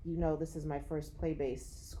 this is my first play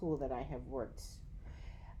based school that I have worked.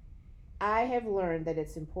 I have learned that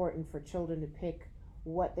it's important for children to pick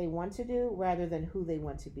what they want to do rather than who they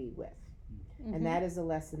want to be with. Mm-hmm. And that is a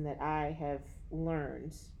lesson that I have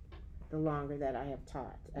learned the longer that I have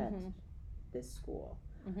taught at this school.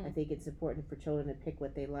 Mm-hmm. I think it's important for children to pick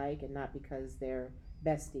what they like and not because their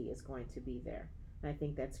bestie is going to be there. And I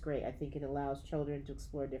think that's great. I think it allows children to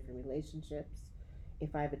explore different relationships.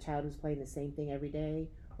 If I have a child who's playing the same thing every day,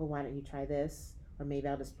 well, why don't you try this? Or maybe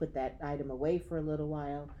I'll just put that item away for a little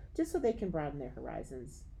while, just so they can broaden their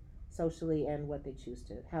horizons socially and how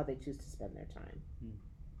they choose to spend their time.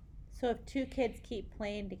 So if two kids keep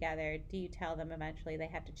playing together, do you tell them eventually they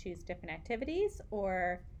have to choose different activities,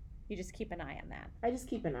 or you just keep an eye on that? I just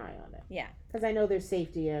keep an eye on it. Yeah. Because I know there's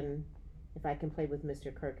safety in if I can play with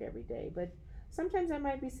Mr. Kirk every day. But sometimes I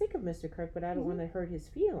might be sick of Mr. Kirk, but I don't want to hurt his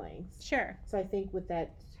feelings. Sure. So I think with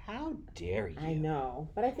that... How dare you? I know.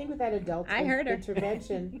 But I think with that adult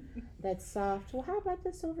intervention, that's soft. Well, how about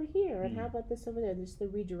this over here? And how about this over there? And just the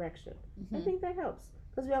redirection. Mm-hmm. I think that helps.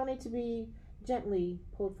 Because we all need to be gently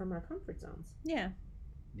pulled from our comfort zones. Yeah.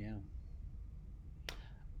 Yeah.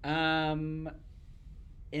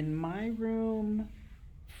 In my room,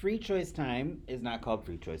 free choice time is not called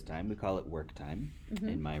free choice time. We call it work time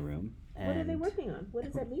in my room. And what are they working on? What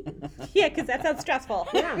does that mean? Yeah, because that sounds stressful.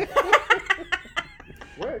 Yeah.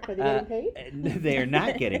 Work? Are they getting paid? They are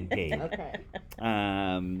not getting paid. Okay.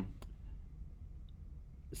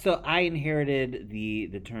 So I inherited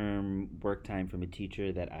the term work time from a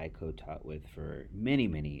teacher that I co-taught with for many,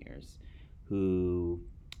 many years, who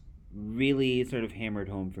really sort of hammered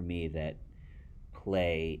home for me that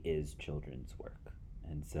play is children's work.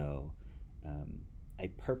 And so I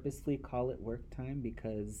purposely call it work time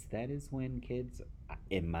because that is when kids,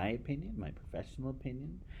 in my opinion, my professional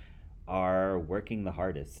opinion, are working the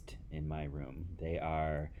hardest in my room. They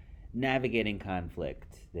are navigating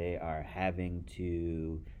conflict. They are having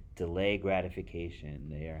to delay gratification.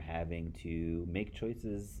 They are having to make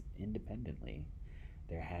choices independently.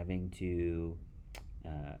 They're having to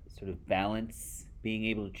sort of balance being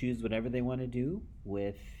able to choose whatever they want to do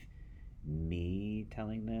with me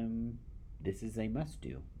telling them this is a must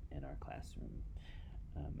do in our classroom.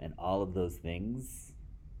 And all of those things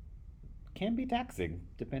can be taxing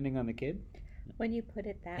depending on the kid. When you put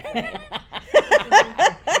it that way.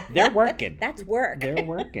 They're working. That's work. They're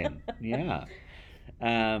working. Yeah.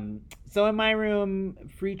 So in my room,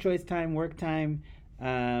 free choice time, work time,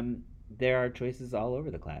 there are choices all over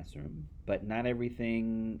the classroom, but not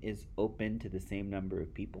everything is open to the same number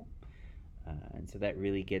of people. And so that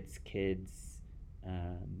really gets kids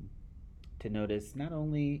to notice not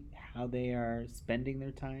only how they are spending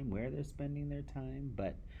their time, where they're spending their time,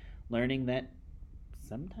 but learning that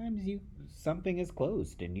sometimes something is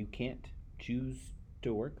closed and you can't choose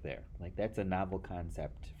to work there. Like that's a novel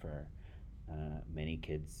concept for many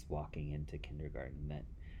kids walking into kindergarten, that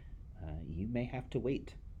you may have to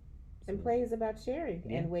wait. And play is about sharing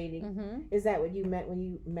and waiting. Mm-hmm. Is that what you meant when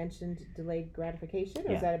you mentioned delayed gratification,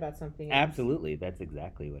 or is that about something else? Absolutely, that's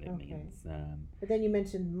exactly what it means. But then you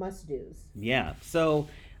mentioned must-dos. Yeah, so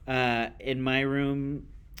in my room,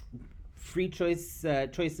 free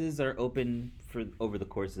choices are open for over the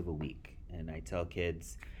course of a week. And I tell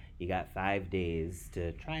kids, you got 5 days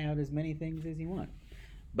to try out as many things as you want.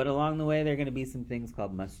 But along the way, there are going to be some things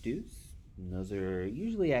called must-dos. And those are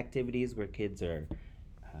usually activities where kids are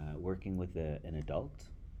working with an adult,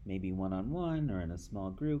 maybe one-on-one or in a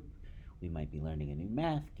small group. We might be learning a new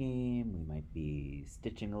math game. We might be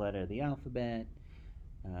stitching a letter of the alphabet.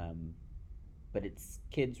 But it's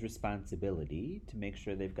kids' responsibility to make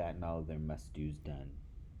sure they've gotten all of their must-dos done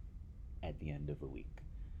at the end of a week.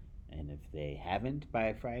 And if they haven't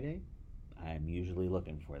by Friday, I'm usually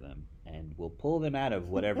looking for them. And we'll pull them out of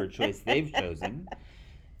whatever choice they've chosen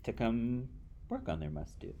to come work on their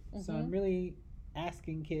must-do. Mm-hmm. So I'm really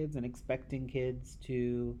asking kids and expecting kids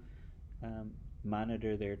to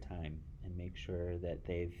monitor their time and make sure that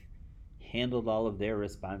they've handled all of their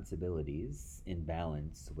responsibilities in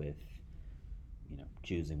balance with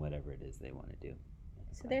choosing whatever it is they want to do.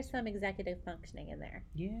 So there's some executive functioning in there.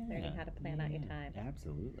 Yeah. Learning how to plan out your time.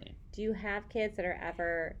 Absolutely. Do you have kids that are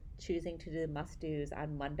ever choosing to do must-dos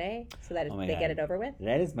on Monday so that Oh my they God. get it over with?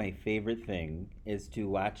 That is my favorite thing, is to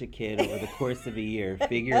watch a kid over the course of a year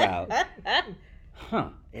figure out,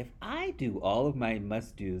 if I do all of my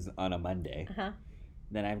must-dos on a Monday,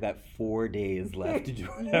 then I've got 4 days left to do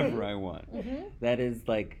whatever I want. That is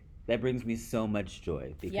that brings me so much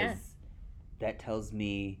joy, because that tells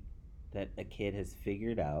me that a kid has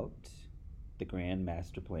figured out the grand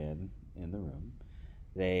master plan in the room.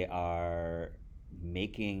 They are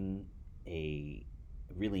making a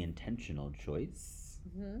really intentional choice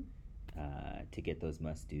to get those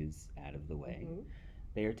must-dos out of the way.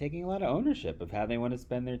 They are taking a lot of ownership of how they want to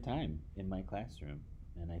spend their time in my classroom.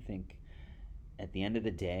 And I think at the end of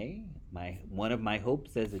the day, one of my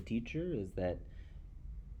hopes as a teacher is that,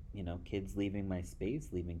 kids leaving my space,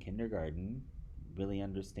 leaving kindergarten, really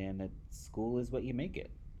understand that school is what you make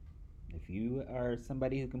it. If you are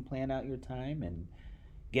somebody who can plan out your time and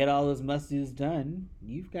get all those must-dos done,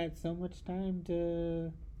 you've got so much time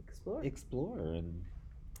to explore and,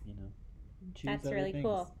 choose That's other really things.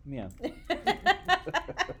 cool. Yeah.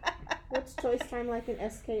 What's choice time like in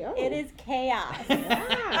SKO? It is chaos.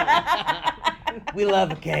 We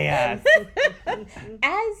love chaos.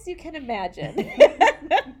 As you can imagine,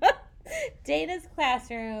 Dana's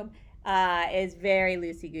classroom is very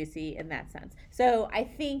loosey-goosey in that sense. So I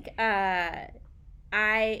think I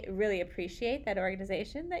really appreciate that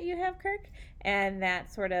organization that you have, Kirk, and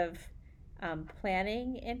that sort of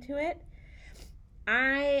planning into it.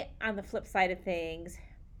 I, on the flip side of things,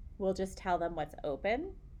 will just tell them what's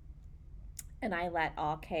open, and I let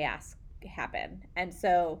all chaos happen. And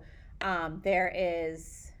so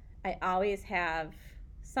I always have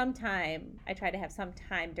some time, I try to have some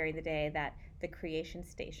time during the day that the creation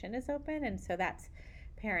station is open, and so that's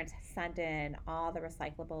parents send in all the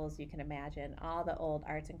recyclables you can imagine, all the old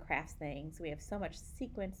arts and crafts things. We have so much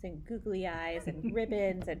sequins and googly eyes and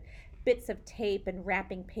ribbons and bits of tape and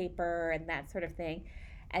wrapping paper and that sort of thing,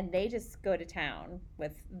 and they just go to town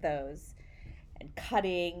with those and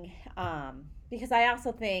cutting, because I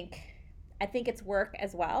think it's work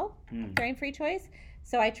as well during free choice.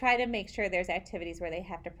 So I try to make sure there's activities where they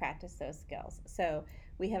have to practice those skills. So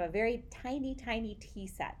we have a very tiny, tiny tea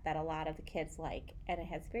set that a lot of the kids like, and it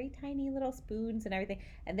has very tiny little spoons and everything,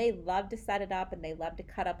 and they love to set it up and they love to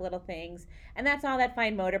cut up little things. And that's all that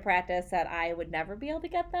fine motor practice that I would never be able to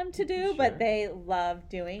get them to do, but they love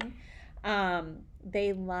doing. I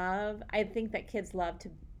think that kids love to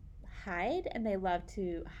hide, and they love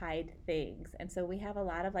to hide things, and so we have a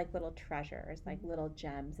lot of little treasures, little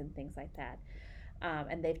gems and things like that,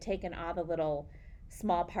 and they've taken all the little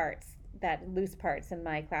small parts, that loose parts in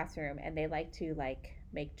my classroom, and they like to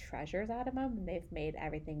make treasures out of them, and they've made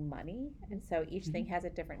everything money, and so each thing has a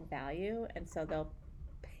different value, and so they'll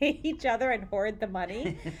pay each other and hoard the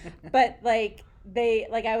money. But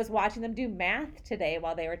I was watching them do math today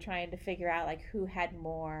while they were trying to figure out who had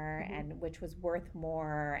more and which was worth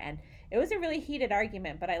more, and it was a really heated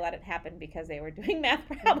argument, but I let it happen because they were doing math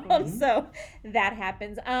problems. So that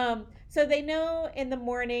happens. So they know in the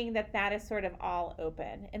morning that is sort of all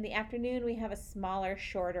open. In the afternoon we have a smaller,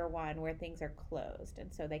 shorter one where things are closed,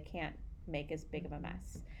 and so they can't make as big of a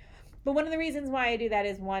mess. But one of the reasons why I do that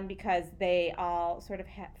is, one, because they all sort of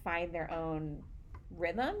find their own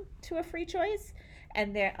rhythm to a free choice,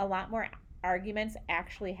 and there a lot more arguments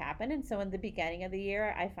actually happen. And so in the beginning of the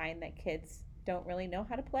year, I find that kids don't really know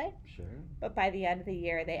how to play. Sure. But by the end of the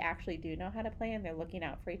year, they actually do know how to play, and they're looking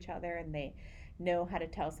out for each other, and they know how to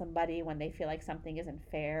tell somebody when they feel like something isn't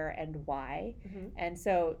fair and why. And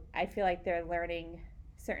so I feel like they're learning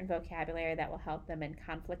certain vocabulary that will help them in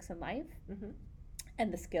conflicts in life.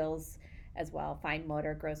 And the skills as well, fine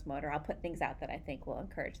motor, gross motor. I'll put things out that I think will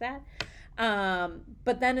encourage that.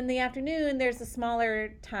 But then in the afternoon, there's a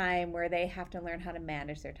smaller time where they have to learn how to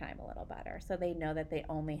manage their time a little better. So they know that they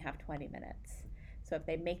only have 20 minutes. So if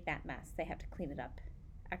they make that mess, they have to clean it up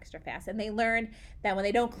extra fast. And they learn that when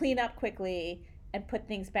they don't clean up quickly and put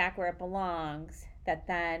things back where it belongs, that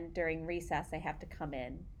then during recess, they have to come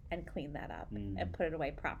in and clean that up and put it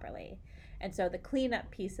away properly. And so the cleanup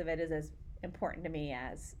piece of it is as important to me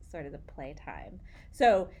as sort of the playtime.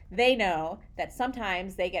 So they know that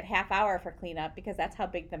sometimes they get half hour for cleanup because that's how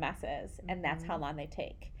big the mess is, and that's how long they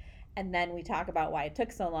take. And then we talk about why it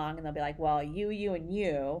took so long, and they'll be like, well, you and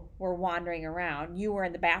you were wandering around. You were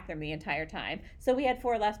in the bathroom the entire time. So we had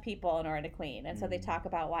 4 less people in order to clean. And so they talk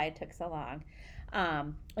about why it took so long.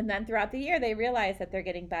 And then throughout the year, they realize that they're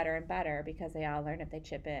getting better and better because they all learn if they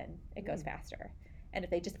chip in, it goes faster. And if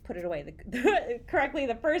they just put it away correctly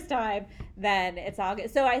the first time, then it's all good.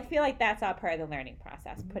 So I feel like that's all part of the learning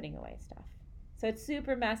process, putting away stuff. So it's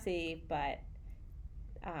super messy, but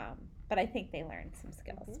I think they learn some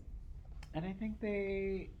skills. And I think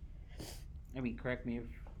correct me if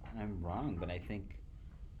I'm wrong, but I think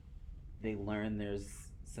they learn there's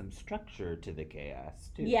some structure to the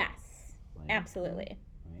chaos too. Yes, absolutely.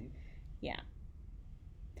 Right?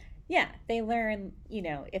 Yeah, they learn,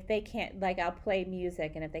 if they can't, like I'll play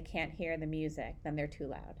music, and if they can't hear the music, then they're too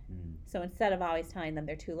loud. So instead of always telling them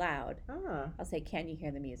they're too loud, I'll say, can you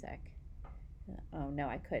hear the music? Oh, no,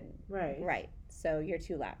 I couldn't. Right. So you're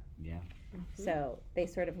too loud. Yeah. So they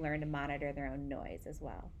sort of learn to monitor their own noise as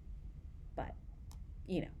well. But,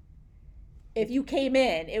 if you came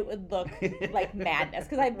in, it would look like madness.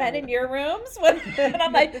 Because I've been in your rooms, and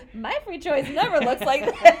I'm like, my free choice never looks like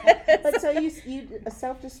this. But so you a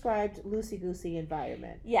self-described loosey-goosey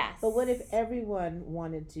environment. Yes. But what if everyone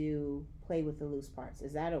wanted to play with the loose parts?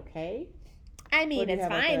 Is that okay? I mean, it's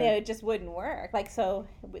fine. It just wouldn't work.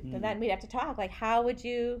 Then we'd have to talk. Like, how are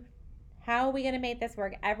we going to make this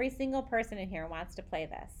work? Every single person in here wants to play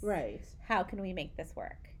this. Right. How can we make this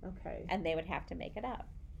work? Okay. And they would have to make it up.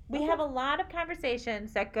 We have a lot of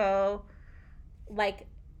conversations that go like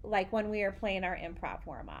when we were playing our improv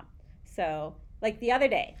warm-up. So, like the other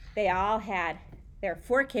day, there are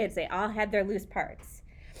 4 kids, they all had their loose parts.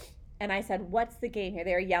 And I said, what's the game here?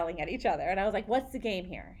 They were yelling at each other. And I was like, what's the game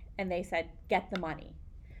here? And they said, get the money.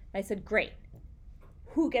 I said, great.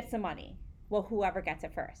 Who gets the money? Well, whoever gets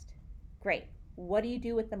it first. Great. What do you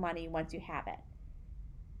do with the money once you have it?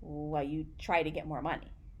 Well, you try to get more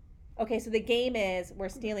money. Okay, so the game is we're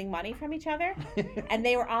stealing money from each other. And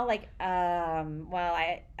they were all like, well,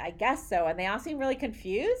 I guess so. And they all seemed really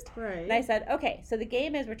confused. Right. And I said, okay, so the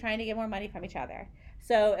game is we're trying to get more money from each other.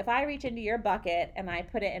 So if I reach into your bucket and I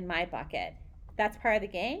put it in my bucket, that's part of the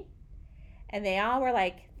game? And they all were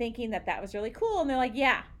like thinking that was really cool. And they're like,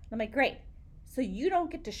 yeah. I'm like, great. So you don't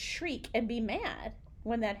get to shriek and be mad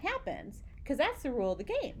when that happens, because that's the rule of the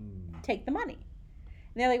game. Take the money.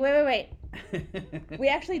 And they're like, wait. We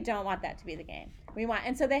actually don't want that to be the game.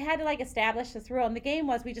 And so they had to establish this rule. And the game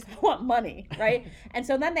was we just want money, right? And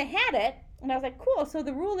so then they had it. And I was like, cool. So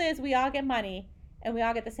the rule is we all get money and we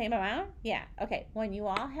all get the same amount? Yeah. Okay. When you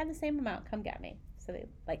all have the same amount, come get me. So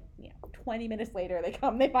they 20 minutes later, they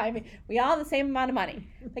come, they find me. We all have the same amount of money.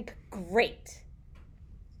 Like, great.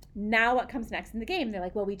 Now what comes next in the game? They're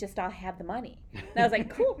like, well, we just all have the money. And I was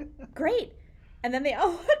like, cool, great. And then they all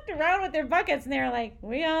looked around with their buckets and they were like,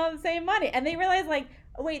 we all have the same money. And they realized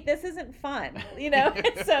oh, wait, this isn't fun,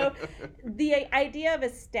 So the idea of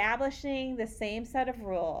establishing the same set of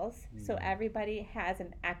rules so everybody has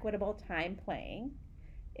an equitable time playing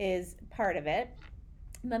is part of it.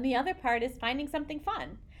 And then the other part is finding something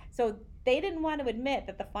fun. So they didn't want to admit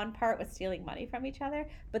that the fun part was stealing money from each other,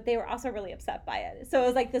 but they were also really upset by it. So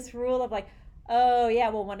it was this rule of oh yeah,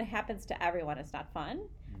 well, when it happens to everyone, it's not fun.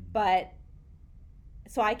 But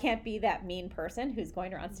so I can't be that mean person who's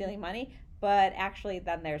going around stealing money, but actually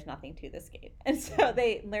then there's nothing to this game. And so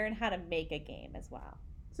they learn how to make a game as well.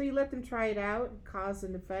 So you let them try it out, cause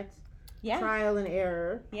and effect, Yeah. trial and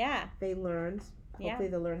error. Yeah. They learned. Hopefully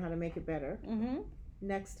they'll learn how to make it better. Mm-hmm.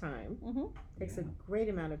 Next time. Mm-hmm. Takes a great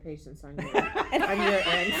amount of patience on your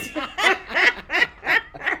end.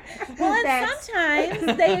 Well, and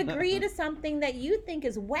sometimes they agree to something that you think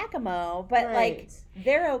is whack-a-mole, but Right.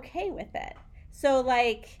 they're okay with it. So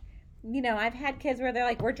I've had kids where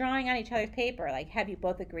they're we're drawing on each other's paper. Have you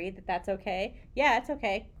both agreed that that's okay? Yeah, it's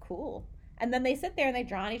okay. Cool. And then they sit there and they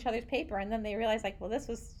draw on each other's paper, and then they realize well, this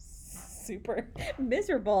was super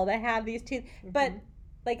miserable to have these two. Mm-hmm. But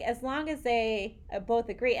as long as they both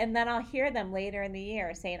agree, and then I'll hear them later in the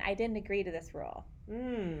year saying, I didn't agree to this rule.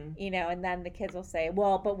 And then the kids will say,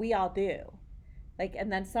 well, but we all do.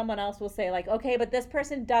 And then someone else will say okay, but this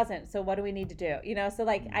person doesn't, so what do we need to do? So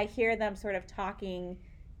I hear them sort of talking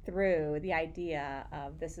through the idea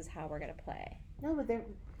of this is how we're going to play. No, but they're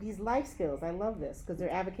these life skills. I love this because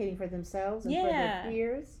they're advocating for themselves and for their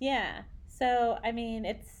peers. Yeah. So, I mean,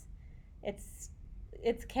 it's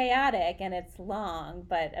chaotic and it's long,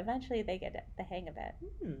 but eventually they get the hang of it.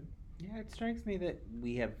 Yeah, it strikes me that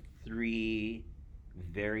we have 3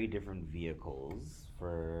 very different vehicles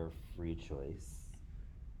for free choice,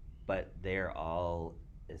 but they're all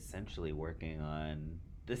essentially working on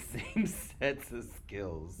the same sets of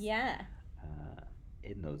skills. Yeah.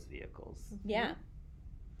 In those vehicles. Yeah.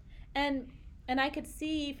 And I could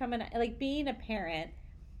see from being a parent,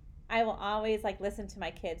 I will always like listen to my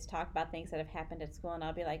kids talk about things that have happened at school, and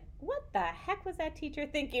I'll be like, "What the heck was that teacher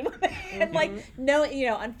thinking?" And like, no,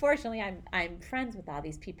 unfortunately, I'm friends with all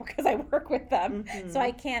these people because I work with them, so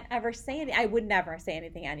I can't ever say anything. I would never say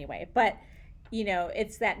anything anyway. But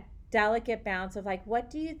it's that delicate balance of like, what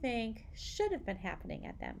do you think should have been happening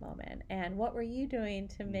at that moment, and what were you doing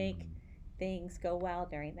to make things go well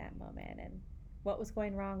during that moment, and what was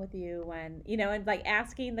going wrong with you when and like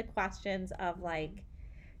asking the questions of like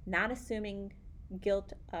not assuming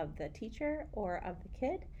guilt of the teacher or of the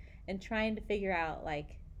kid, and trying to figure out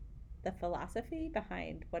like the philosophy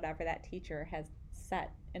behind whatever that teacher has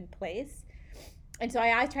set in place. And so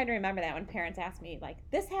I always try to remember that when parents ask me like,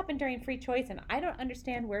 this happened during free choice and I don't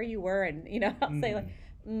understand where you were, and I'll say like,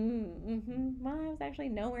 well, I was actually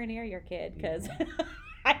nowhere near your kid because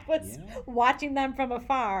I was watching them from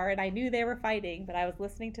afar, and I knew they were fighting, but I was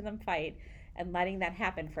listening to them fight and letting that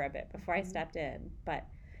happen for a bit before I stepped in. But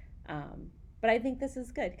I think this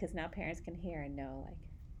is good because now parents can hear and know like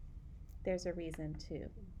there's a reason to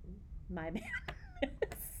my man.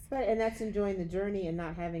 Right, and that's enjoying the journey and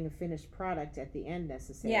not having a finished product at the end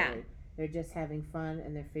necessarily. Yeah. They're just having fun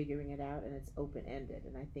and they're figuring it out, and it's open ended,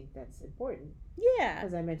 and I think that's important. Yeah.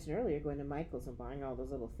 As I mentioned earlier, going to Michael's and buying all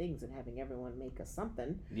those little things and having everyone make us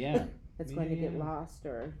something. Yeah. That's going to get lost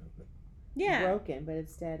or broken, but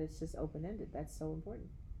instead it's just open ended. That's so important.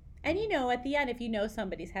 And at the end, if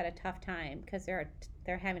somebody's had a tough time because they're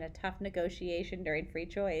having a tough negotiation during free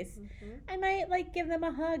choice, I might like give them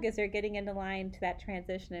a hug as they're getting into line to that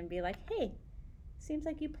transition and be like, "Hey, seems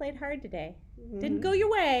like you played hard today. Didn't go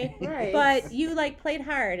your way, right. but you like played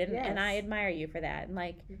hard, and I admire you for that." And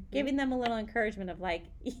like giving them a little encouragement of like,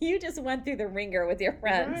 you just went through the ringer with your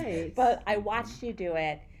friends, but I watched you do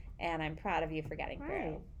it, and I'm proud of you for getting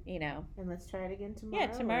through. And let's try it again tomorrow.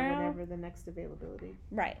 Yeah, tomorrow. Or whenever the next availability.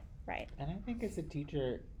 Right. And I think as a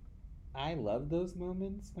teacher, I love those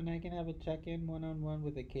moments when I can have a check-in one-on-one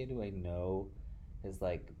with a kid who I know has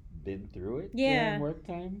like been through it during work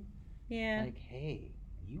time. Yeah. Like, hey,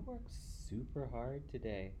 you worked super hard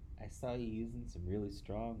today. I saw you using some really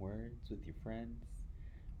strong words with your friends.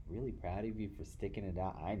 Really proud of you for sticking it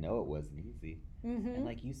out. I know it wasn't easy. And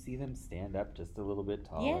like you see them stand up just a little bit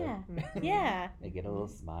taller. Yeah. They get a little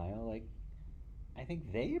smile. Like, I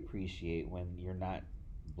think they appreciate when you're not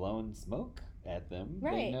blowing smoke at them.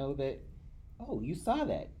 Right. They know that, oh, you saw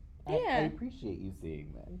that. I appreciate you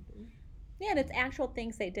seeing that. Yeah, and it's actual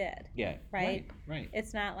things they did. Yeah. Right? Right.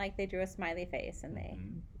 It's not like they drew a smiley face and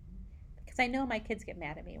because I know my kids get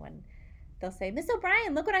mad at me when they'll say, "Miss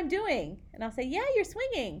O'Brien, look what I'm doing." And I'll say, "Yeah, you're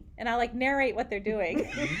swinging." And I'll like narrate what they're doing.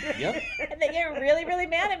 Yep. And they get really, really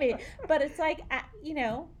mad at me. But it's like,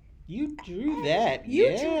 you drew that.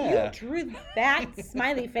 You drew that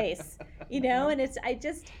smiley face, and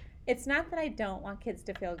it's not that I don't want kids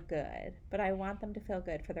to feel good, but I want them to feel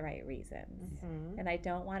good for the right reasons. And I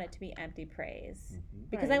don't want it to be empty praise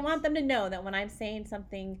because I want them to know that when I'm saying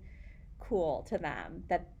something cool to them,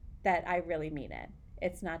 that I really mean it.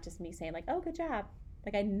 It's not just me saying like, "Oh, good job."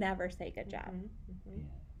 Like I never say good job. Yeah.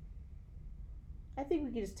 I think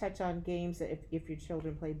we could just touch on games that if your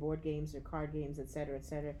children play board games or card games, et cetera,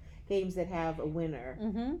 games that have a winner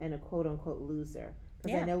and a quote unquote loser.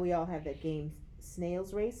 Because I know we all have that game,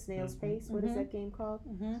 Snail's Pace. What is that game called?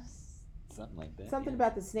 Something like that. Something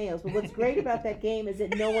about the snails. But what's great about that game is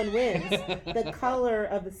that no one wins. The color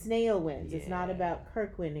of the snail wins. It's not about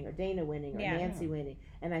Kirk winning or Dana winning or Nancy winning.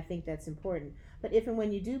 And I think that's important. But if and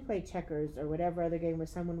when you do play checkers or whatever other game where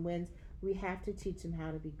someone wins, we have to teach them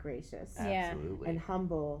how to be gracious and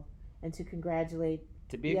humble and to congratulate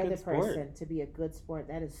the other person, to be a good sport.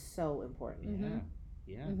 That is so important.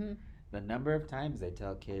 Yeah. The number of times I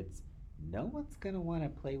tell kids, no one's going to want to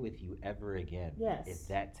play with you ever again if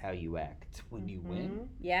that's how you act when you win.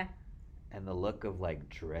 Yeah. And the look of like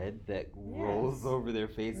dread that rolls over their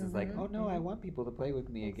faces like, oh no, I want people to play with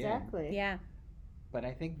me again. Exactly. Yeah. But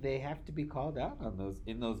I think they have to be called out on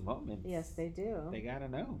in those moments. Yes, they do. They gotta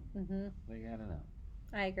know. They gotta know.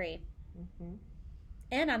 I agree.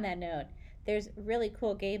 And on that note, there's really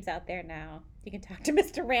cool games out there now. You can talk to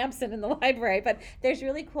Mr. Ramson in the library, but there's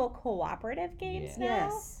really cool cooperative games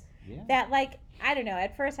now. That like, I don't know,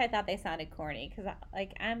 at first I thought they sounded corny because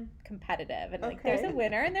like I'm competitive and like there's a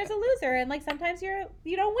winner and there's a loser and like sometimes you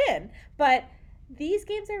don't win. But these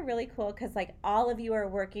games are really cool because like all of you are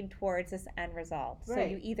working towards this end result. So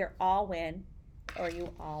you either all win or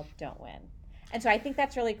you all don't win. And so I think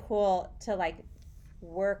that's really cool to like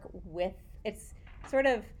work with. It's sort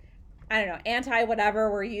of I don't know, anti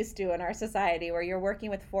whatever we're used to in our society, where you're working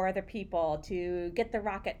with 4 other people to get the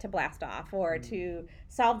rocket to blast off or to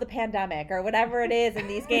solve the pandemic or whatever it is in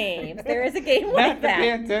these games. There is a game like Not the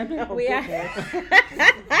that. pandemic.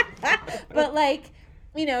 But like,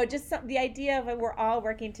 you know, just the idea of we're all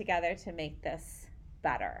working together to make this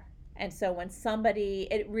better. And so when somebody,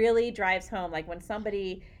 it really drives home, like when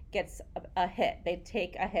somebody gets a hit, they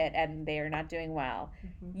take a hit and they're not doing well.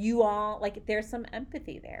 You all, like, there's some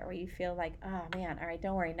empathy there where you feel like, oh man, all right,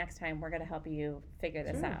 don't worry, next time we're going to help you figure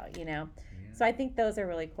this out, you know? Yeah. So I think those are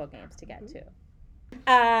really cool games to get to.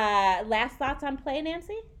 Last thoughts on play,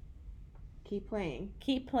 Nancy? Keep playing.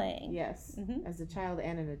 Keep playing. Yes, as a child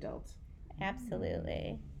and an adult.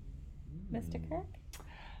 Absolutely. Mr. Kirk?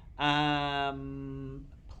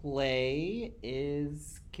 Play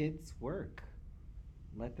is kids' work.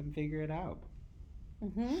 Let them figure it out.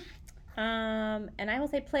 And I will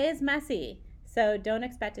say play is messy. So don't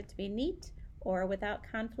expect it to be neat or without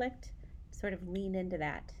conflict. Sort of lean into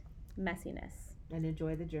that messiness. And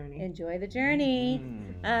enjoy the journey. Enjoy the journey.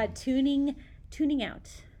 Tuning out.